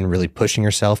challenge and really pushing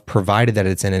yourself, provided that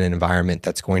it's in an environment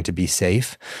that's going to be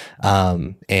safe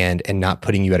and not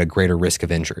putting you at a greater risk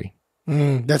of injury.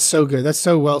 That's so good. That's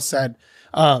so well said.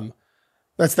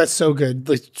 That's so good,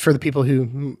 like, for the people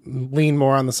who lean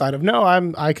more on the side of, no,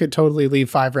 I could totally leave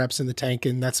 5 reps in the tank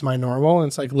and that's my normal. And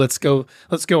it's like, let's go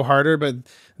harder. But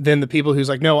then the people who's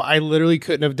like, no, I literally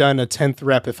couldn't have done a 10th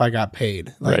rep if I got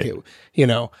paid. Like,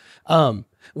 right.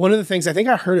 One of the things I think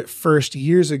I heard it first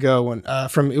years ago when I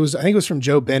think it was from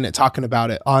Joe Bennett talking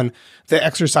about it on the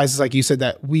exercises, like you said,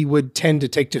 that we would tend to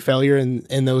take to failure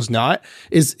and those not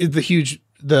is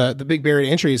the big barrier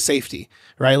to entry is safety,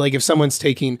 right? Like if someone's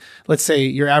taking, let's say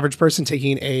your average person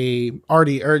taking a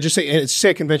RD, or just say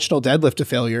a conventional deadlift to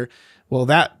failure, well,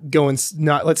 that going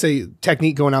not, let's say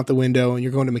technique going out the window and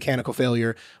you're going to mechanical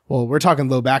failure. Well, we're talking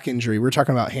low back injury. We're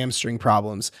talking about hamstring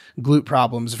problems, glute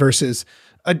problems versus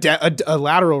a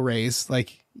lateral raise.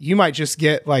 Like you might just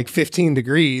get like 15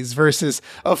 degrees versus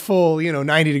a full,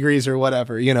 90 degrees or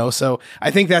whatever, So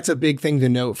I think that's a big thing to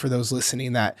note for those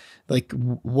listening, that like,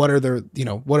 what are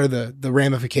the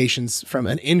ramifications from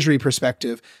an injury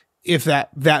perspective if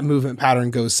that movement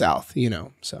pattern goes south,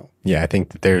 so. Yeah, I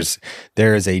think there is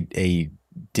a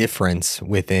difference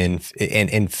within,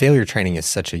 and failure training is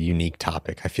such a unique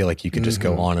topic. I feel like you could just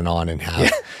go on and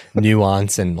have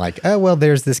nuance and like, oh, well,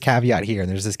 there's this caveat here and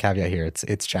there's this caveat here.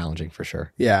 It's challenging for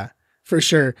sure. Yeah, For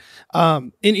sure.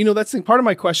 And that's part of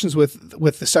my questions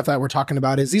with the stuff that we're talking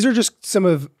about is these are just some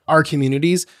of our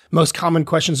community's most common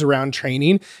questions around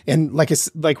training. And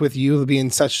like with you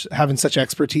having such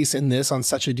expertise in this on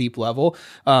such a deep level,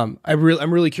 I'm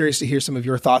really curious to hear some of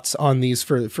your thoughts on these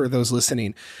for those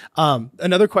listening.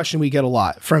 Another question we get a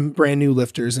lot from brand new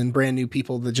lifters and brand new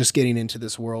people that just getting into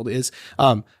this world is,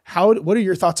 what are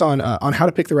your thoughts on how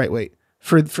to pick the right weight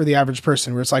for the average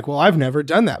person, where it's like, well, I've never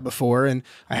done that before. And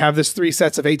I have this 3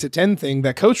 sets of 8 to 10 thing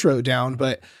that coach wrote down,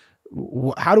 but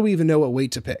how do we even know what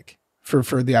weight to pick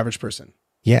for the average person?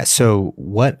 Yeah. So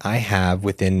what I have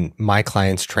within my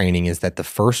clients' training is that the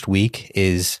first week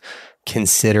is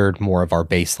considered more of our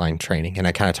baseline training. And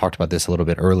I kind of talked about this a little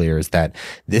bit earlier, is that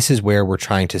this is where we're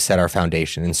trying to set our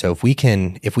foundation. And so if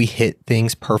we hit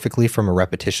things perfectly from a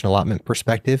repetition allotment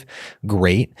perspective,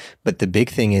 great. But the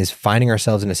big thing is finding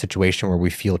ourselves in a situation where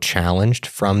we feel challenged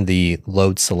from the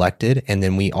load selected. And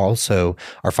then we also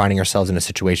are finding ourselves in a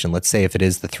situation, let's say if it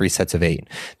is the 3 sets of 8,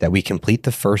 that we complete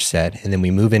the first set and then we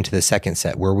move into the second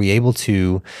set. Were we able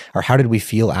to, or how did we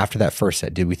feel after that first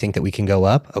set? Did we think that we can go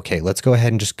up? Okay, let's go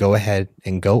ahead and just go ahead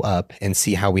and go up and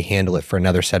see how we handle it for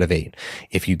another set of 8.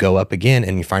 If you go up again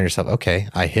and you find yourself, okay,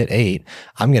 I hit 8,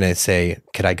 I'm going to say,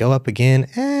 could I go up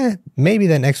again? Maybe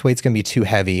that next weight's going to be too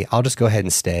heavy. I'll just go ahead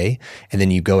and stay. And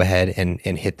then you go ahead and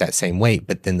hit that same weight.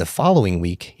 But then the following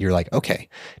week, you're like, okay,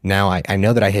 now I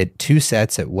know that I hit 2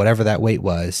 sets at whatever that weight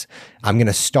was. I'm going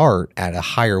to start at a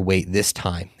higher weight this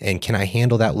time. And can I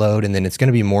handle that load? And then it's going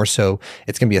to be more so,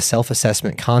 it's going to be a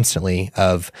self-assessment constantly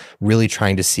of really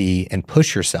trying to see and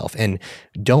push yourself. And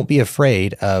don't be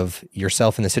afraid of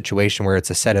yourself in the situation where it's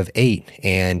a set of 8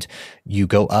 and you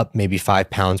go up maybe 5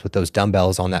 pounds with those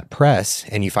dumbbells on that press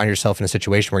and you find yourself in a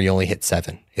situation where you only hit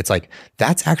 7. It's like,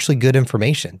 that's actually good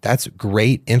information. That's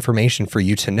great information for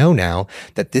you to know now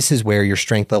that this is where your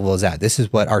strength level is at. This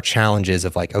is what our challenge is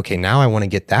of like, okay, now I want to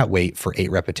get that weight for 8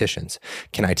 repetitions.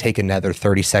 Can I take another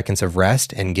 30 seconds of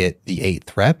rest and get the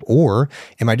 8th rep? Or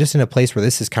am I just in a place where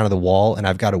this is kind of the wall and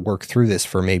I've got to work through this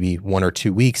for maybe 1 or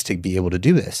 2 weeks to be able to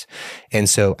do this? And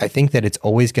so I think that it's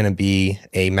always going to be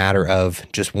a matter of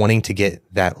just wanting to get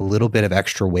that little bit of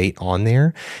extra weight on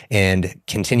there and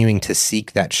continuing to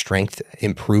seek that strength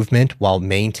improvement while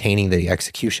maintaining the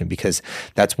execution, because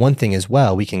that's one thing as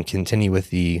well. We can continue with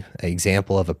the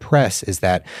example of a press, is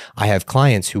that I have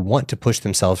clients who want to push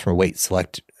themselves from a weight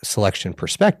selection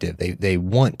perspective. They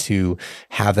want to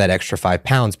have that extra 5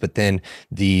 pounds, but then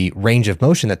the range of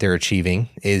motion that they're achieving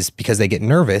is because they get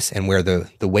nervous, and where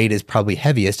the weight is probably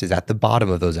heaviest is at the bottom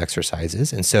of those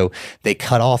exercises. And so they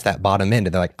cut off that bottom end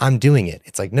and they're like, I'm doing it.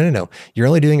 It's like, no. You're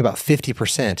only doing about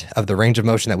 50% of the range of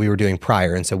motion that we were doing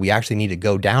prior. And so we actually need to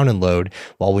go down and load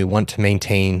while we want to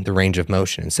maintain the range of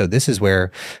motion. And so this is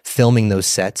where filming those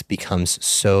sets becomes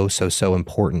so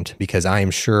important, because I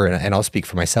am sure, and I'll speak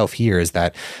for myself here, is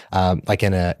that like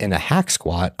in a hack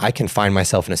squat, I can find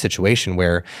myself in a situation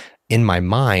where in my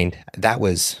mind, that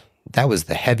was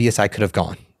the heaviest I could have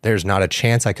gone. There's not a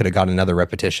chance I could have got another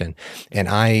repetition. And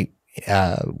I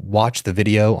watched the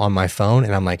video on my phone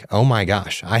and I'm like, oh my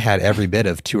gosh, I had every bit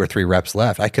of 2 or 3 reps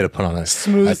left. I could have put on a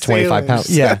 25 pound.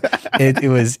 Yeah. It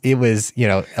was,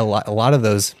 a lot of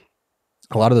those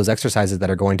exercises that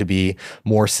are going to be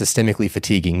more systemically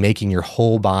fatiguing, making your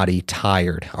whole body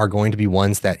tired, are going to be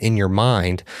ones that in your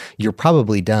mind, you're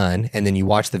probably done. And then you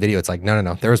watch the video, it's like, no,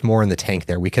 there's more in the tank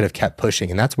there. We could have kept pushing.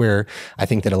 And that's where I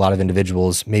think that a lot of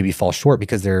individuals maybe fall short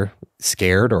because they're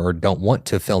scared or don't want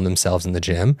to film themselves in the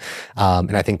gym.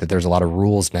 And I think that there's a lot of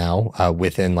rules now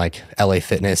within like LA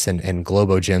Fitness and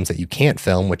Globo gyms that you can't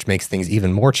film, which makes things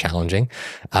even more challenging.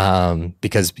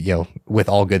 Because, with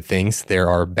all good things, there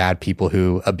are bad people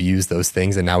who abuse those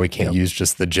things. And now we can't use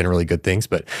just the generally good things,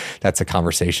 but that's a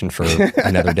conversation for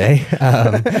another day.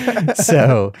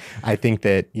 So I think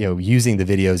that, using the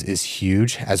videos is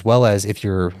huge, as well as if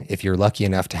you're lucky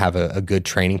enough to have a good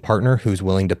training partner who's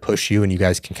willing to push you and you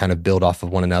guys can kind of build off of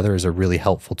one another, is a really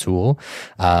helpful tool.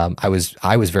 I was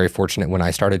very fortunate when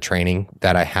I started training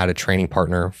that I had a training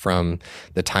partner from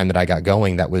the time that I got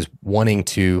going that was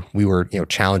we were,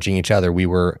 challenging each other. We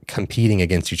were competing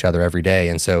against each other every day.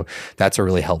 And so that's a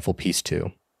really helpful piece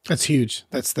too. That's huge.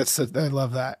 I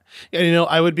love that. And,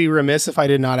 I would be remiss if I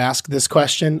did not ask this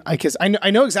question, because I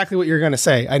know exactly what you're going to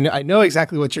say. I know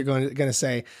exactly what you're going to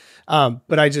say.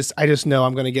 But I just know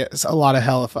I'm going to get a lot of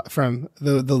hell from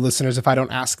the listeners if I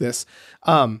don't ask this.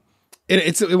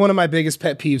 It's one of my biggest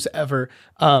pet peeves ever.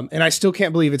 And I still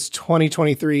can't believe it's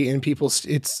 2023 and people,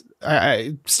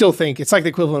 I still think it's like the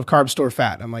equivalent of carb store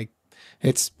fat. I'm like,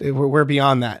 we're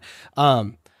beyond that.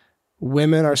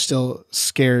 women are still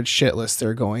scared shitless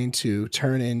they're going to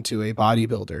turn into a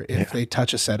bodybuilder if they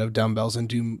touch a set of dumbbells and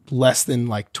do less than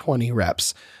like 20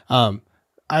 reps.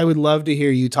 I would love to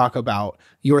hear you talk about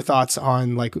your thoughts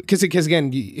on like, because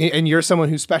again, and you're someone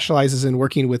who specializes in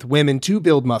working with women to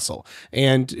build muscle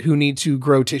and who need to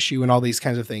grow tissue and all these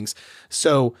kinds of things.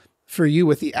 So for you,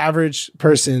 with the average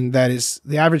person that is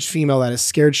the average female that is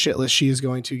scared shitless, she is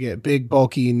going to get big,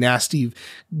 bulky, nasty,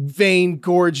 vein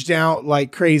gorged out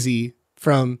like crazy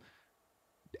from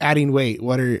adding weight.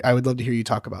 I would love to hear you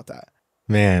talk about that.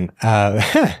 Man,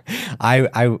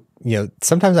 I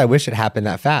sometimes I wish it happened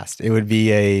that fast. It would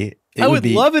be I would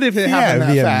love it if it happened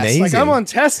that fast. Amazing. Like I'm on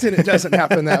test and it doesn't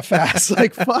happen that fast.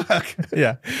 Like fuck.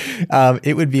 Yeah.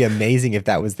 It would be amazing if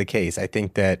that was the case. I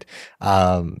think that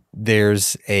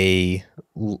there's a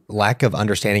lack of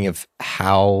understanding of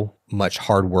how much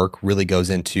hard work really goes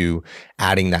into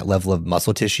adding that level of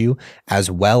muscle tissue,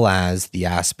 as well as the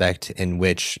aspect in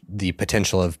which the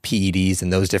potential of PEDs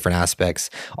and those different aspects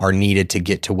are needed to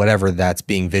get to whatever that's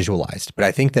being visualized. But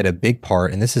I think that a big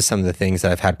part, and this is some of the things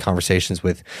that I've had conversations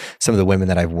with some of the women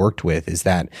that I've worked with, is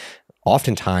that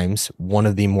oftentimes one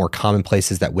of the more common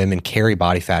places that women carry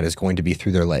body fat is going to be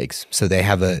through their legs. So they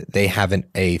have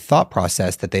a thought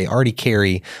process that they already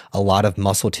carry a lot of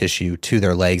muscle tissue to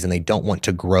their legs and they don't want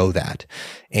to grow that.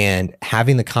 And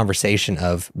having the conversation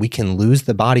of, we can lose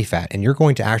the body fat and you're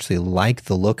going to actually like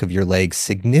the look of your legs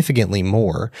significantly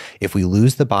more if we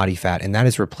lose the body fat and that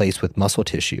is replaced with muscle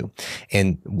tissue.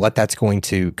 And what that's going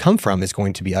to come from is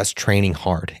going to be us training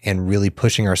hard and really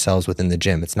pushing ourselves within the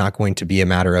gym. It's not going to be a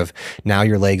matter of now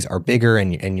your legs are bigger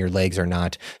and your legs are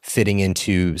not fitting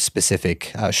into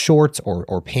specific shorts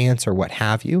or pants or what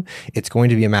have you. It's going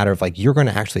to be a matter of like, you're going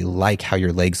to actually like how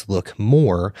your legs look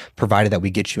more, provided that we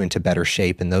get you into better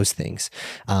shape and those things.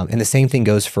 And the same thing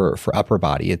goes for upper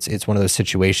body. It's one of those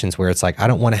situations where it's like, I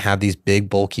don't want to have these big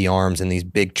bulky arms and these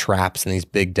big traps and these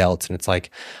big delts. And it's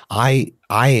like, I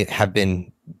have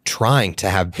been trying to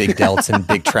have big delts and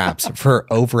big traps for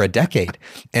over a decade,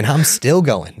 and I'm still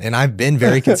going. And I've been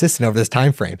very consistent over this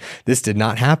time frame. This did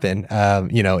not happen,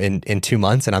 in 2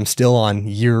 months, and I'm still on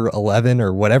year 11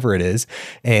 or whatever it is,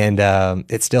 and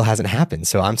it still hasn't happened.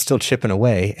 So I'm still chipping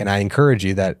away. And I encourage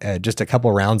you that just a couple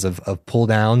rounds of pull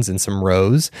downs and some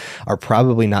rows are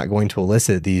probably not going to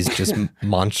elicit these just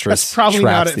monstrous. That's probably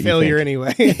not a failure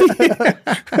anyway.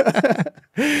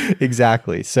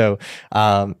 Exactly. So,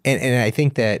 and I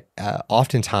think that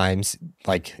oftentimes,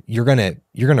 like you're gonna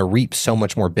reap so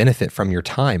much more benefit from your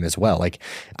time as well. Like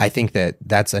I think that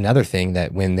that's another thing,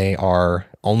 that when they are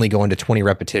only going to 20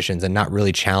 repetitions and not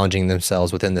really challenging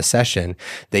themselves within the session,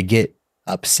 they get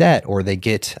upset or they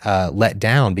get let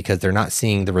down because they're not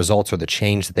seeing the results or the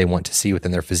change that they want to see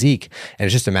within their physique. And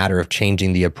it's just a matter of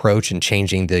changing the approach and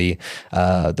changing the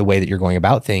way that you're going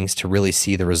about things to really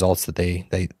see the results that they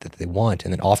want.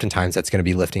 And then oftentimes that's going to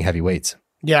be lifting heavy weights.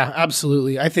 Yeah,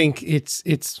 absolutely. I think it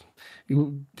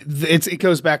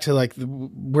goes back to like,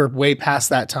 we're way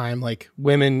past that time. Like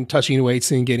women touching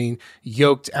weights and getting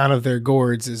yoked out of their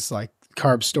gourds is like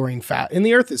carb storing fat, and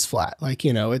the earth is flat. Like,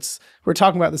 we're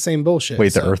talking about the same bullshit.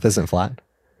 Wait, the earth isn't flat?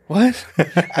 What?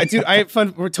 I have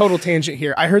fun. We're total tangent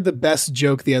here. I heard the best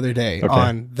joke the other day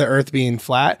on the earth being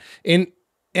flat, and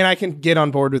I can get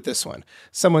on board with this one.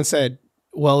 Someone said,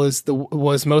 well,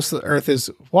 was most of the earth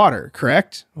is water,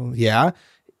 correct? Well, yeah.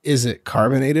 Is it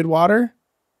carbonated water?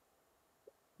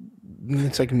 And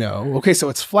it's like, no. Okay, so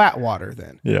it's flat water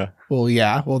then. Yeah. Well,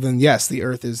 yeah. Well, then yes, the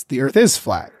earth is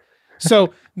flat.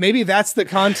 So maybe that's the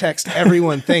context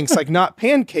everyone thinks, like not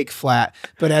pancake flat,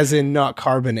 but as in not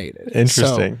carbonated.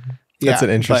 Interesting. So, that's an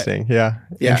interesting,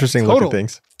 interesting look at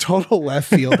things. Total left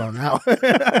field on that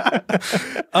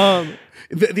one.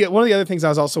 One of the other things I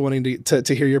was also wanting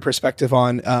to hear your perspective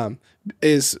on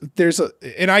is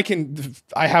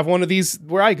I have one of these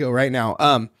where I go right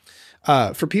now.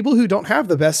 For people who don't have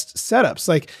the best setups,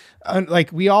 like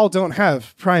we all don't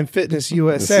have Prime Fitness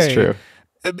USA. This is true.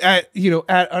 At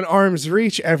an arm's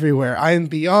reach everywhere. I am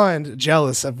beyond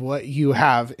jealous of what you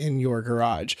have in your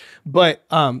garage. But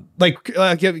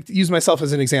use myself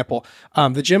as an example.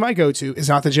 The gym I go to is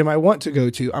not the gym I want to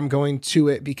go to. I'm going to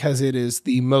it because it is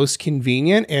the most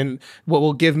convenient and what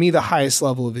will give me the highest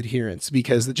level of adherence,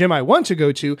 because the gym I want to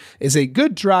go to is a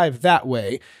good drive that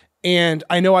way. And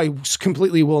I know I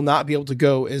completely will not be able to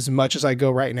go as much as I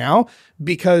go right now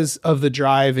because of the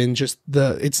drive and just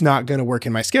it's not going to work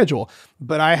in my schedule.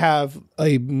 But I have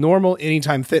a normal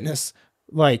Anytime Fitness,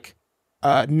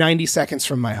 90 seconds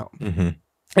from my home. Mm-hmm. And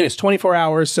it's 24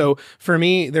 hours. So for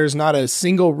me, there's not a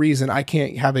single reason I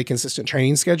can't have a consistent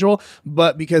training schedule,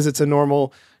 but because it's a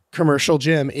normal commercial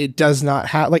gym, it does not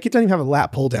have, like, it doesn't even have a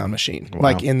lat pull down machine, Wow.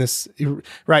 like in this,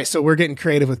 right? So we're getting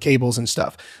creative with cables and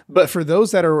stuff. But for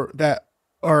those that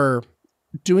are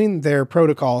doing their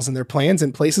protocols and their plans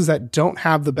in places that don't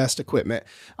have the best equipment,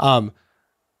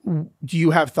 do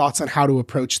you have thoughts on how to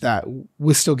approach that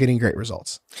with still getting great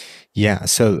results? Yeah.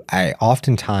 So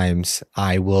oftentimes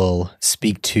I will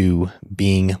speak to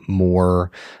being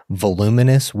more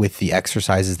voluminous with the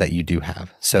exercises that you do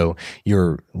have. So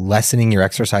you're lessening your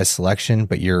exercise selection,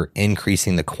 but you're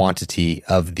increasing the quantity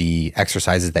of the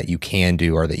exercises that you can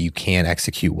do or that you can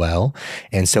execute well.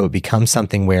 And so it becomes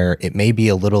something where it may be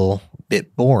a little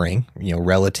bit boring,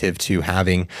 relative to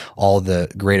having all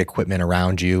the great equipment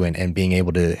around you and being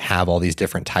able to have all these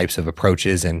different types of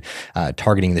approaches and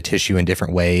targeting the tissue in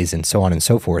different ways and so on and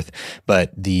so forth.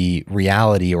 But the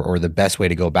reality or the best way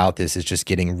to go about this is just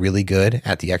getting really good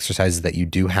at the exercises that you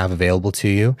do have available to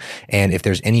you. And if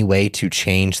there's any way to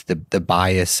change the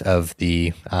bias of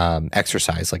the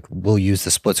exercise, like we'll use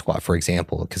the split squat, for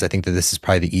example, because I think that this is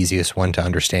probably the easiest one to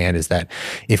understand, is that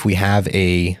if we have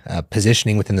a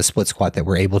positioning within the split squat that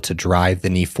we're able to drive the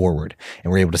knee forward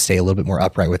and we're able to stay a little bit more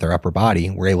upright with our upper body,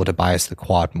 we're able to bias the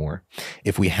quad more.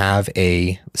 If we have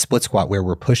a split squat where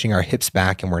we're pushing our hips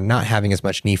back and we're not having as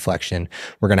much knee flexion,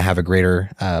 we're going to have a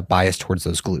greater bias towards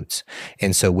those glutes.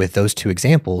 And so with those two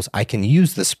examples, I can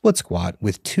use the split squat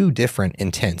with two different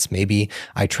intents. Maybe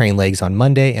I train legs on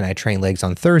Monday and I train legs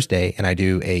on Thursday, and I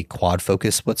do a quad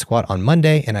focused split squat on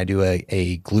Monday and I do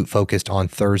a glute focused on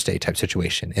Thursday type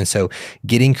situation. And so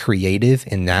getting creative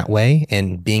in that way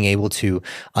and being able to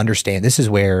understand, this is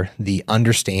where the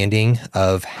understanding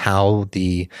of how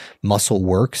the muscle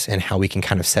works and how we can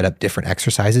kind of set up different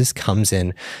exercises comes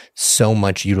in so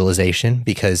much utilization,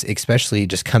 because especially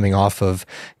just coming off of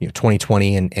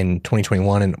 2020 and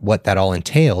 2021 and what that all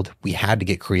entailed, we had to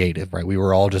get creative, right? We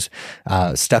were all just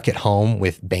stuck at home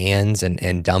with bands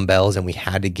and dumbbells, and we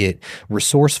had to get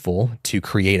resourceful to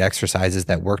create exercises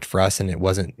that worked for us. And it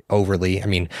wasn't overly,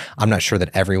 I'm not sure that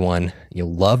everyone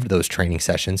loved those training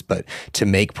sessions, but to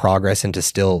make progress and to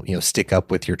still stick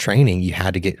up with your training, you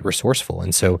had to get resourceful.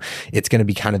 And so it's going to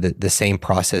be kind of the same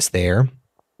process there.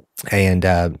 And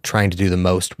trying to do the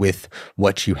most with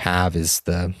what you have is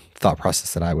the thought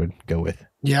process that I would go with.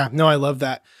 Yeah, no, I love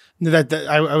that.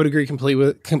 I would agree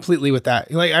completely with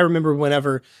that. Like, I remember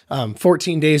whenever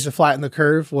 14 days to flatten the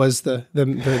curve was the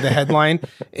headline,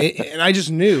 and I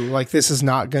just knew, like, this is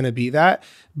not going to be that.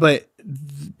 But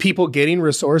people getting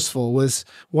resourceful was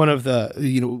one of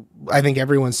the, I think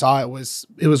everyone saw it was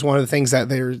one of the things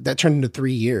that turned into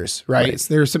 3 years, right?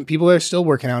 There's some people that are still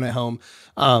working out at home.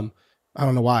 I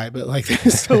don't know why, but like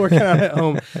they're still working out at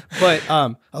home. But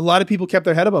a lot of people kept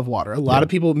their head above water. A lot of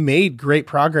people made great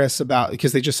progress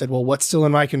because they just said, well, what's still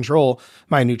in my control?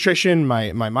 My nutrition,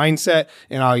 my mindset,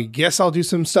 and I guess I'll do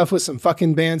some stuff with some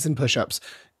fucking bands and push-ups.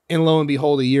 And lo and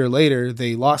behold, a year later,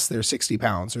 they lost their 60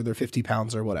 pounds or their 50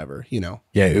 pounds or whatever, Yeah,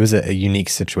 it was a unique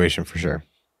situation for sure.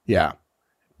 Yeah.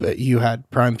 But you had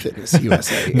Prime Fitness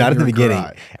USA. Not at the beginning.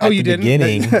 You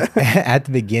didn't? At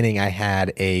the beginning, I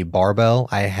had a barbell,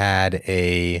 I had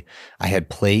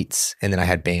plates, and then I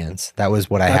had bands. That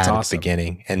was what I had at the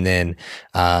beginning. And then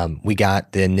we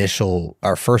got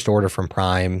our first order from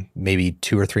Prime maybe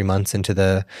 2 or 3 months into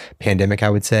the pandemic,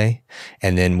 I would say.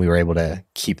 And then we were able to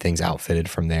keep things outfitted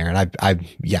from there. And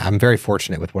I'm very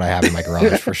fortunate with what I have in my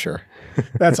garage for sure.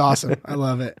 That's awesome. I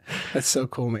love it. That's so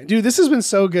cool, man. Dude, this has been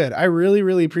so good. I really,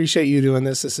 really appreciate you doing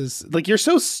this. This is like, you're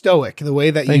so stoic the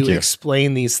way that you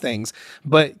explain these things,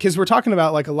 but because we're talking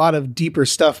about like a lot of deeper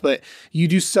stuff, but you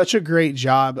do such a great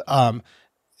job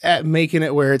at making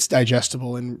it where it's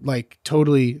digestible and like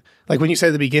totally, like when you said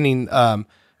at the beginning, I can't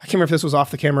remember if this was off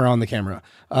the camera or on the camera.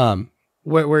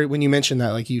 Where when you mentioned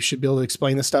that, like, you should be able to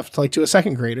explain this stuff to a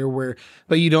second grader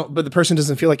but the person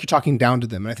doesn't feel like you're talking down to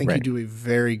them. And I think you do a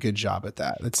very good job at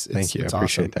that. Thank you. I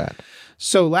appreciate that.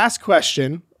 So last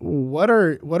question, what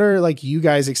are like you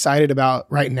guys excited about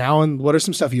right now? And what are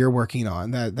some stuff you're working on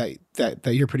that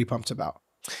you're pretty pumped about?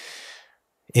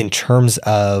 In terms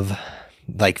of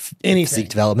like physique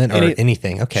development or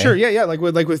anything. Okay. Sure. Yeah. Like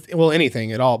with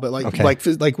anything at all, but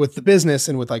like with the business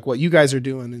and with like what you guys are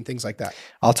doing and things like that.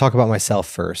 I'll talk about myself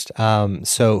first.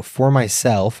 So for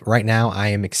myself right now, I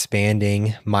am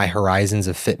expanding my horizons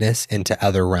of fitness into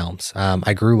other realms.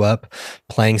 I grew up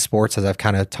playing sports, as I've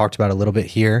kind of talked about a little bit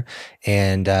here.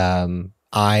 And,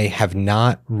 I have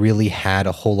not really had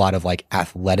a whole lot of like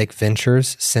athletic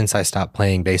ventures since I stopped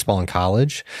playing baseball in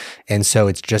college. And so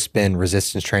it's just been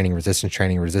resistance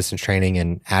training,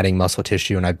 and adding muscle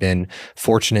tissue. And I've been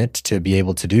fortunate to be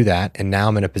able to do that. And now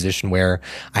I'm in a position where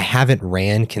I haven't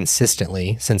ran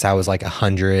consistently since I was like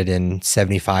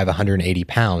 175, 180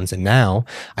 pounds. And now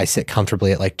I sit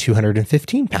comfortably at like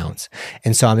 215 pounds.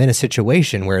 And so I'm in a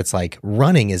situation where it's like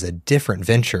running is a different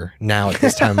venture now at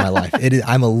this time of my life.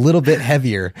 I'm a little bit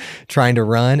heavier trying to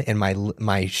run, and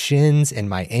my shins and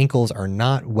my ankles are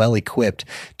not well equipped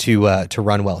to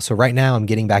run well. So right now I'm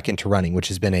getting back into running, which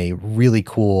has been a really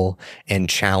cool and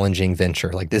challenging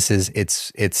venture. Like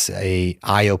it's a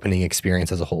eye-opening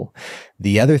experience as a whole.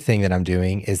 The other thing that I'm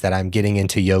doing is that I'm getting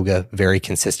into yoga very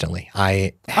consistently.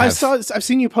 I've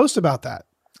seen you post about that.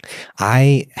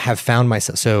 I have found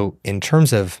myself, so in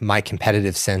terms of my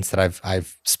competitive sense that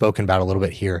I've spoken about a little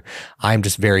bit here, I'm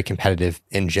just very competitive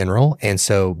in general. And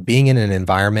so being in an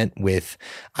environment with,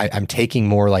 I'm taking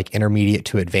more like intermediate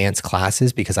to advanced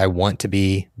classes because I want to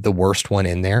be the worst one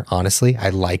in there. Honestly, I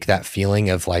like that feeling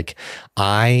of like,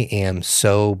 I am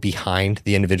so behind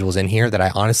the individuals in here that I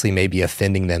honestly may be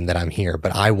offending them that I'm here,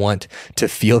 but I want to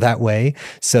feel that way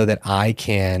so that I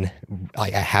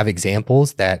have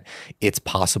examples that it's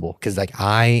possible. Because like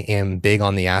I am big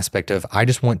on the aspect of I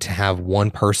just want to have one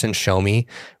person show me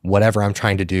whatever I'm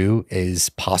trying to do is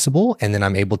possible, and then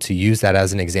I'm able to use that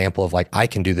as an example of like I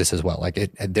can do this as well.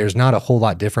 Like there's not a whole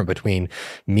lot different between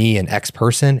me and X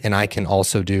person, and I can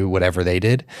also do whatever they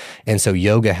did. And so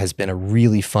yoga has been a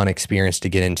really fun experience to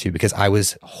get into because I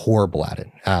was horrible at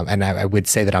it, and I would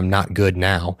say that I'm not good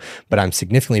now, but I'm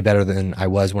significantly better than I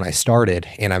was when I started,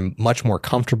 and I'm much more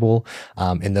comfortable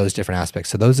in those different aspects.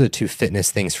 So those are the two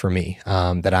fitness things for me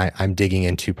that I'm digging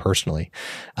into personally.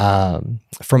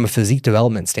 From a physique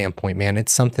development standpoint, man,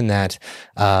 it's something that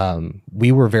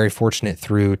we were very fortunate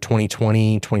through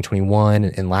 2020, 2021,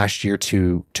 and last year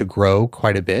to grow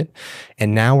quite a bit.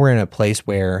 And now we're in a place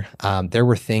where there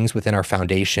were things within our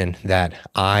foundation that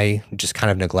I just kind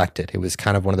of neglected. It was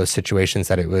kind of one of those situations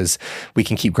that it was, we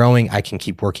can keep growing. I can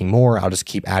keep working more. I'll just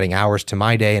keep adding hours to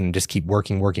my day and just keep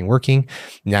working.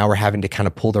 Now we're having to kind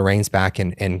of pull the reins back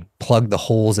and plug the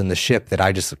holes in the ship that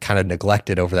I just kind of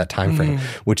neglected over that time frame,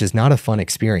 which is not a fun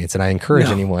experience. And I encourage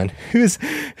anyone who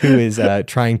is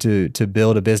trying to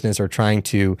build a business or trying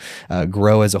to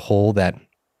grow as a whole that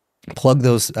plug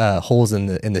those holes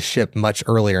in the ship much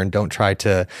earlier and don't try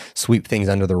to sweep things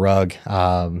under the rug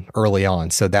early on.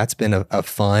 So that's been a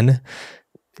fun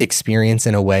experience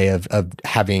in a way of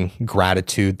having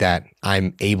gratitude that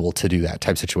I'm able to do that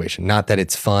type situation. Not that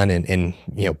it's fun and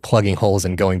plugging holes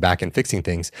and going back and fixing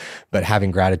things, but having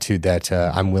gratitude that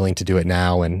I'm willing to do it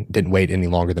now and didn't wait any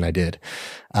longer than I did.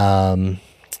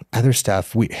 Other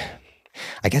stuff,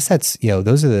 I guess that's,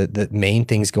 those are the main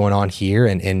things going on here,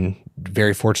 and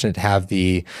very fortunate to have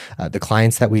the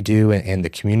clients that we do and the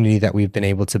community that we've been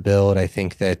able to build. I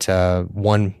think that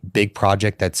one big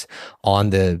project that's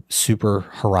on the super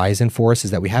horizon for us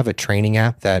is that we have a training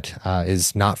app that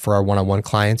is not for our one-on-one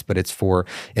clients, but it's for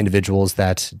individuals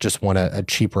that just want a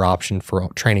cheaper option for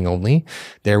training only.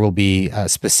 There will be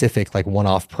specific like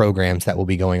one-off programs that will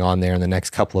be going on there in the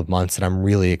next couple of months that I'm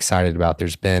really excited about.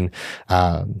 There's been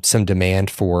some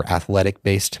demand for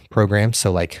athletic-based programs,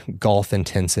 so like golf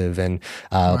intensive and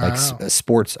like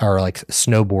sports or like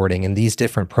snowboarding and these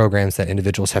different programs that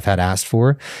individuals have had asked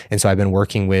for. And so I've been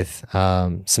working with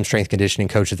some strength conditioning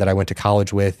coaches that I went to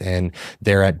college with, and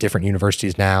they're at different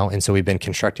universities now. And so we've been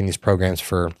constructing these programs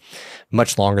for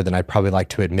much longer than I'd probably like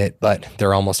to admit, but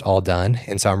they're almost all done.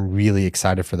 And so I'm really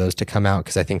excited for those to come out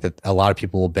because I think that a lot of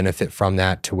people will benefit from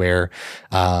that to where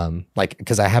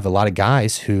because I have a lot of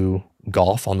guys who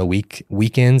golf on the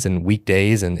weekends and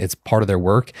weekdays, and it's part of their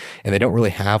work, and they don't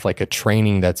really have like a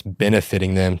training that's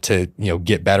benefiting them to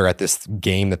get better at this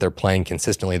game that they're playing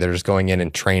consistently. They're just going in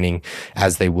and training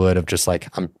as they would of just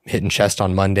like, I'm hitting chest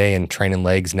on Monday and training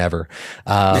legs never.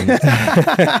 So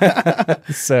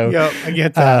yep, I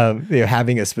get that.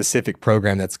 Having a specific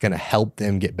program that's going to help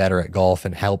them get better at golf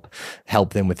and help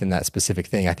them within that specific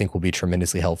thing, I think will be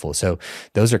tremendously helpful. So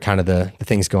those are kind of the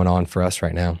things going on for us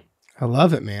right now. I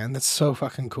love it, man. That's so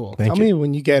fucking cool. Thank Tell you. me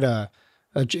when you get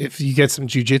if you get some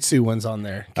jujitsu ones on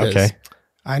there. Okay.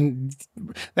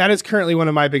 That is currently one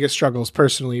of my biggest struggles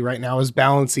personally right now, is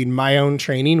balancing my own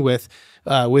training with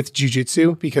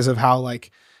jujitsu because of how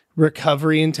like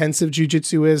recovery intensive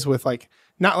jujitsu is with like,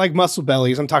 not like muscle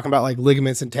bellies. I'm talking about like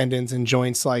ligaments and tendons and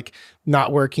joints, like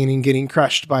not working and getting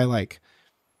crushed by like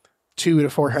 200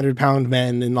 to 400 pound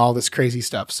men and all this crazy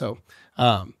stuff. So,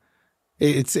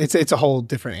 it's a whole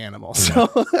different animal. So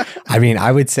I mean,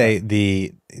 I would say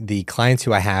the clients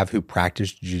who I have who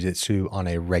practice jiu-jitsu on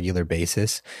a regular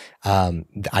basis,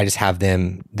 I just have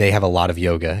them, they have a lot of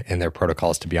yoga in their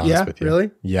protocols, to be honest with you.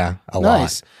 Really? Yeah, a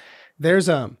nice. lot. There's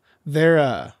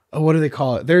what do they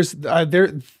call it?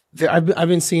 I've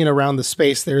been seeing around the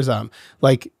space, there's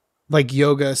like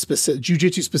yoga specific,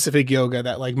 jiu-jitsu specific yoga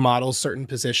that like models certain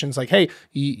positions. Like, hey,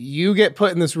 you get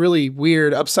put in this really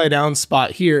weird upside down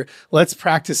spot here. Let's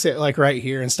practice it like right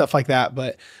here and stuff like that.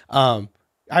 But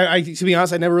I to be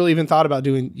honest, I never really even thought about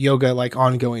doing yoga like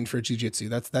ongoing for jiu-jitsu.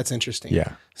 That's interesting.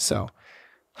 Yeah. So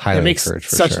highly it makes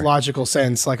such sure. logical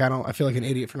sense. Like I feel like an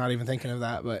idiot for not even thinking of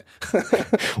that, but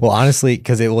well, honestly,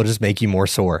 because it will just make you more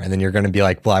sore, and then you're going to be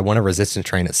like, well, I want to resistance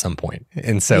train at some point.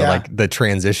 And so like the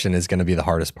transition is going to be the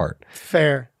hardest part.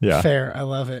 Fair. I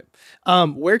love it.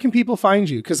 Where can people find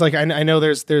you? Cause like, I know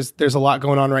there's a lot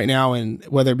going on right now, and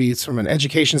whether it be it's from an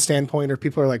education standpoint or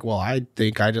people are like, well, I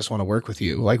think I just want to work with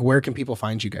you. Like, where can people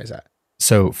find you guys at?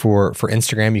 So for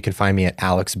Instagram, you can find me at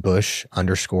AlexBush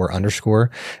 __.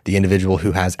 The individual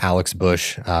who has Alex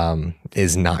Bush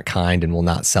is not kind and will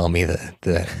not sell me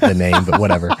the name, but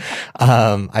whatever.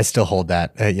 I still hold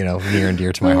that near and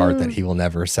dear to my heart that he will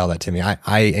never sell that to me.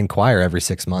 I inquire every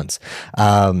 6 months,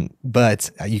 but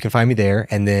you can find me there.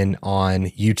 And then on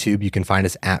YouTube, you can find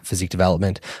us at Physique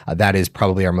Development. That is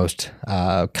probably our most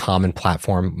common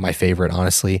platform, my favorite,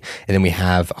 honestly. And then we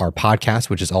have our podcast,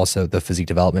 which is also the Physique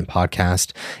Development Podcast.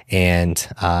 And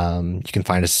you can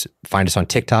find us on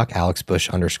TikTok, AlexBush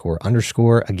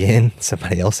 __. Again,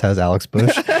 somebody else has Alex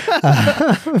Bush.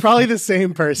 Probably the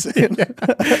same person.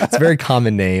 It's a very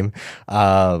common name.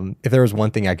 If there was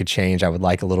one thing I could change, I would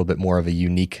like a little bit more of a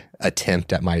unique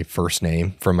attempt at my first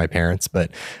name from my parents.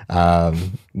 But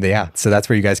yeah, so that's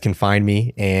where you guys can find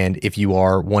me. And if you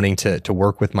are wanting to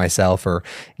work with myself, or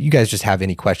you guys just have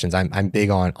any questions, I'm big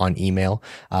on email.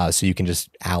 So you can just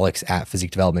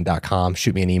alex@physiquedevelopment.com.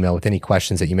 Shoot me an email with any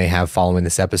questions that you may have following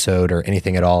this episode or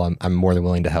anything at all. I'm more than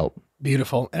willing to help.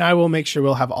 Beautiful. And I will make sure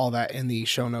we'll have all that in the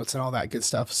show notes and all that good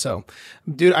stuff. So,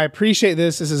 dude, I appreciate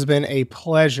this. This has been a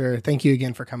pleasure. Thank you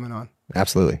again for coming on.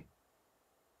 Absolutely.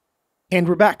 And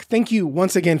we're back. Thank you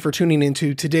once again for tuning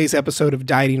into today's episode of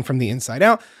Dieting from the Inside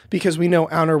Out, because we know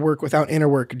outer work without inner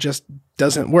work just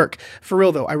doesn't work. For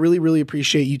real though, I really, really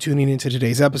appreciate you tuning into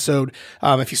today's episode.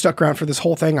 If you stuck around for this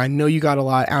whole thing, I know you got a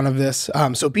lot out of this.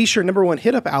 So be sure, number one,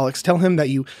 hit up Alex. Tell him that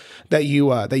you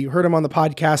heard him on the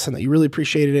podcast and that you really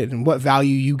appreciated it and what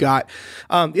value you got.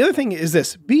 The other thing is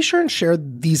this: be sure and share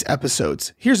these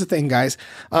episodes. Here's the thing, guys.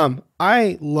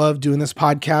 I love doing this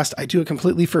podcast. I do it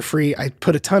completely for free. I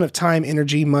put a ton of time,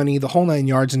 energy, money, the whole 9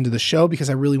 yards into the show because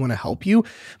I really want to help you.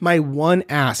 My one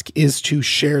ask is to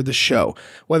share the show,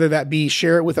 whether that be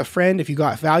share it with a friend if you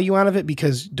got value out of it,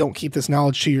 because don't keep this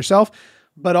knowledge to yourself.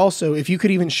 But also, if you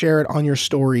could even share it on your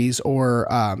stories or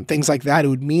things like that, it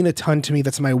would mean a ton to me.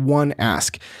 That's my one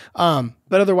ask.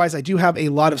 But otherwise, I do have a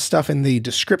lot of stuff in the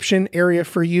description area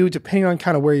for you, depending on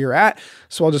kind of where you're at.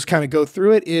 So I'll just kind of go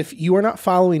through it. If you are not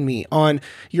following me on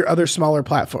your other smaller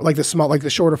platform, like the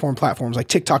shorter form platforms like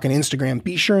TikTok and Instagram,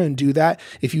 be sure and do that.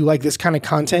 If you like this kind of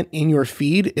content in your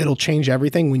feed, it'll change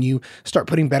everything when you start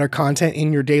putting better content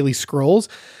in your daily scrolls.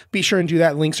 Be sure and do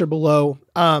that. Links are below.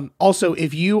 Also,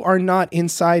 if you are not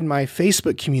inside my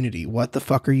Facebook community, what the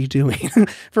fuck are you doing?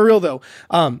 For real though,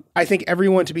 I think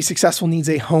everyone to be successful needs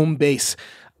a home base.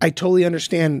 I totally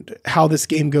understand how this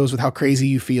game goes with how crazy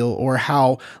you feel or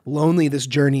how lonely this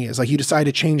journey is. Like you decide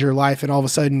to change your life and all of a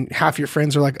sudden half your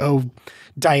friends are like, oh,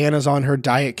 Diana's on her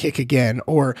diet kick again.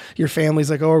 Or your family's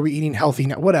like, oh, are we eating healthy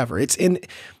now? Whatever.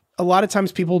 A lot of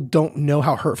times people don't know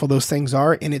how hurtful those things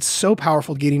are. And it's so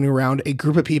powerful getting around a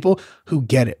group of people who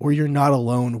get it, where you're not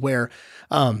alone, where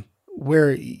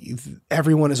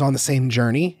everyone is on the same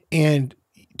journey and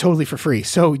totally for free.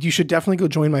 So you should definitely go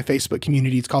join my Facebook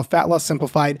community. It's called Fat Loss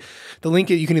Simplified. The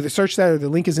link, you can either search that or the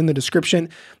link is in the description.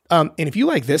 And if you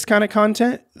like this kind of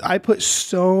content, I put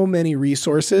so many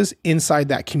resources inside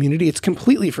that community. It's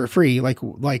completely for free. Like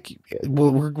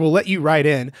we'll let you right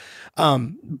in.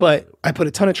 But I put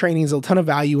a ton of trainings, a ton of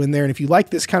value in there. And if you like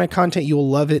this kind of content, you will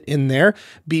love it in there.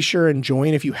 Be sure and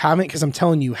join if you haven't, because I'm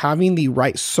telling you, having the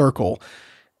right circle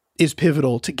is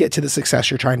pivotal to get to the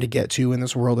success you're trying to get to in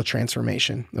this world of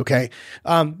transformation. Okay.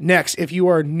 Next, if you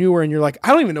are newer and you're like,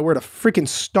 I don't even know where to freaking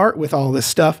start with all this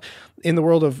stuff in the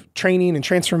world of training and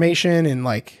transformation and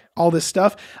like all this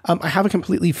stuff, I have a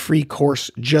completely free course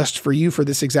just for you for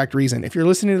this exact reason. If you're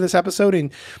listening to this episode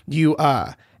and you're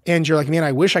like, man,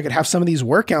 I wish I could have some of these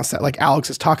workouts that like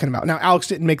Alex is talking about. Now, Alex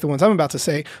didn't make the ones I'm about to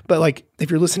say, but like, if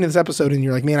you're listening to this episode and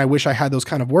you're like, man, I wish I had those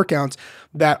kind of workouts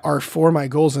that are for my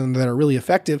goals and that are really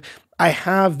effective, I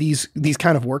have these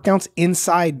kind of workouts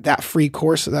inside that free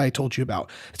course that I told you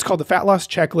about. It's called the Fat Loss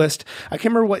Checklist. I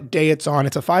can't remember what day it's on.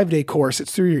 It's a 5-day course.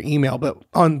 It's through your email, but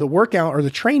on the workout or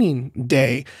the training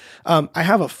day, I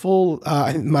have a full,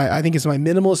 I think it's my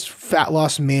minimalist fat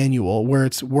loss manual, where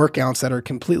it's workouts that are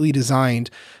completely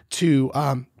designed to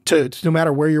no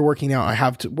matter where you're working out. I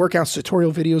have workouts,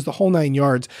 tutorial videos, the whole 9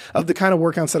 yards of the kind of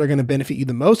workouts that are going to benefit you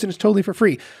the most. And it's totally for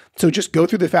free. So just go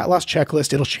through the Fat Loss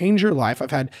Checklist. It'll change your life.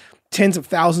 I've had tens of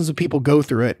thousands of people go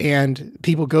through it, and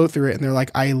people go through it and they're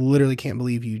like, I literally can't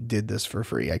believe you did this for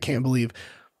free. I can't believe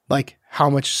like how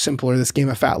much simpler this game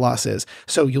of fat loss is.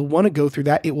 So you'll want to go through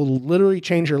that. It will literally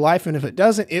change your life. And if it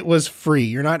doesn't, it was free.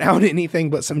 You're not out anything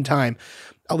but some time.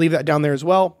 I'll leave that down there as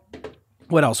well.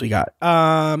 What else we got?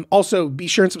 Also, be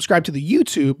sure and subscribe to the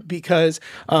YouTube, because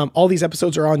all these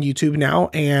episodes are on YouTube now.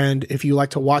 And if you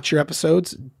like to watch your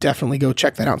episodes, definitely go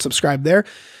check that out and subscribe there.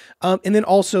 And then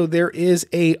also there is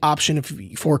a option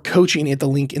for coaching at the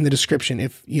link in the description.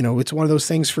 If, it's one of those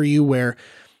things for you where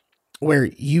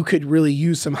you could really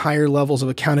use some higher levels of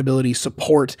accountability,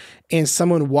 support, and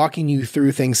someone walking you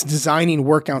through things, designing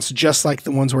workouts just like the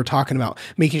ones we're talking about,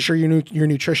 making sure your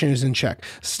nutrition is in check,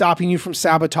 stopping you from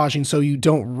sabotaging so you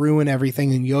don't ruin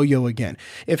everything and yo-yo again.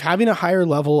 If having a higher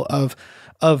level of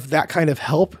that kind of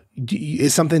help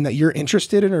is something that you're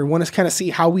interested in or want to kind of see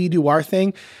how we do our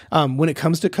thing when it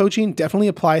comes to coaching, definitely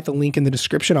apply at the link in the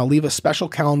description. I'll leave a special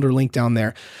calendar link down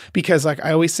there, because like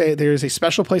I always say, there's a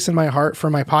special place in my heart for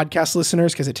my podcast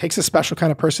listeners, because it takes a special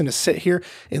kind of person to sit here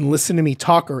and listen to me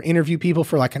talk or interview people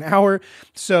for like an hour.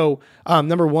 So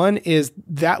number one is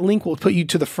that link will put you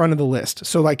to the front of the list.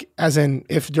 So like, as in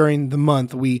if during the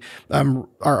month we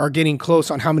are getting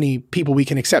close on how many people we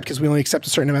can accept, because we only accept a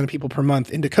certain amount of people per month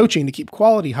into coaching to keep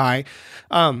quality high.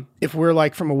 If we're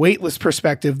like from a wait list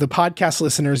perspective, the podcast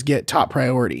listeners get top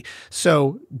priority.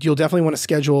 So you'll definitely want to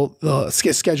schedule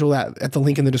that at the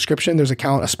link in the description. There's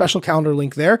a special calendar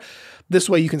link there. This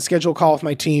way you can schedule a call with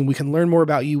my team. We can learn more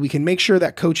about you. We can make sure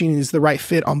that coaching is the right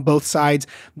fit on both sides.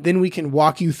 Then we can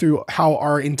walk you through how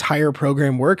our entire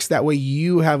program works. That way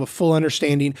you have a full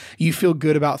understanding. You feel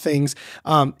good about things.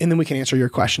 And then we can answer your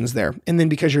questions there. And then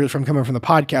because you're coming from the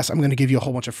podcast, I'm going to give you a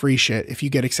whole bunch of free shit if you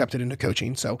get accepted into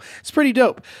coaching. So it's pretty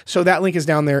dope. So that link is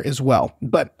down there as well.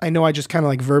 But I know I just kind of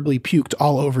like verbally puked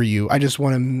all over you. I just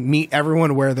want to meet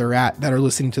everyone where they're at that are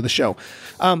listening to the show.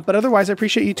 But otherwise, I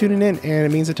appreciate you tuning in, and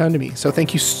it means a ton to me. So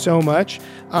thank you so much.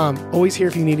 Always here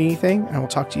if you need anything, and I will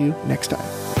talk to you next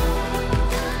time.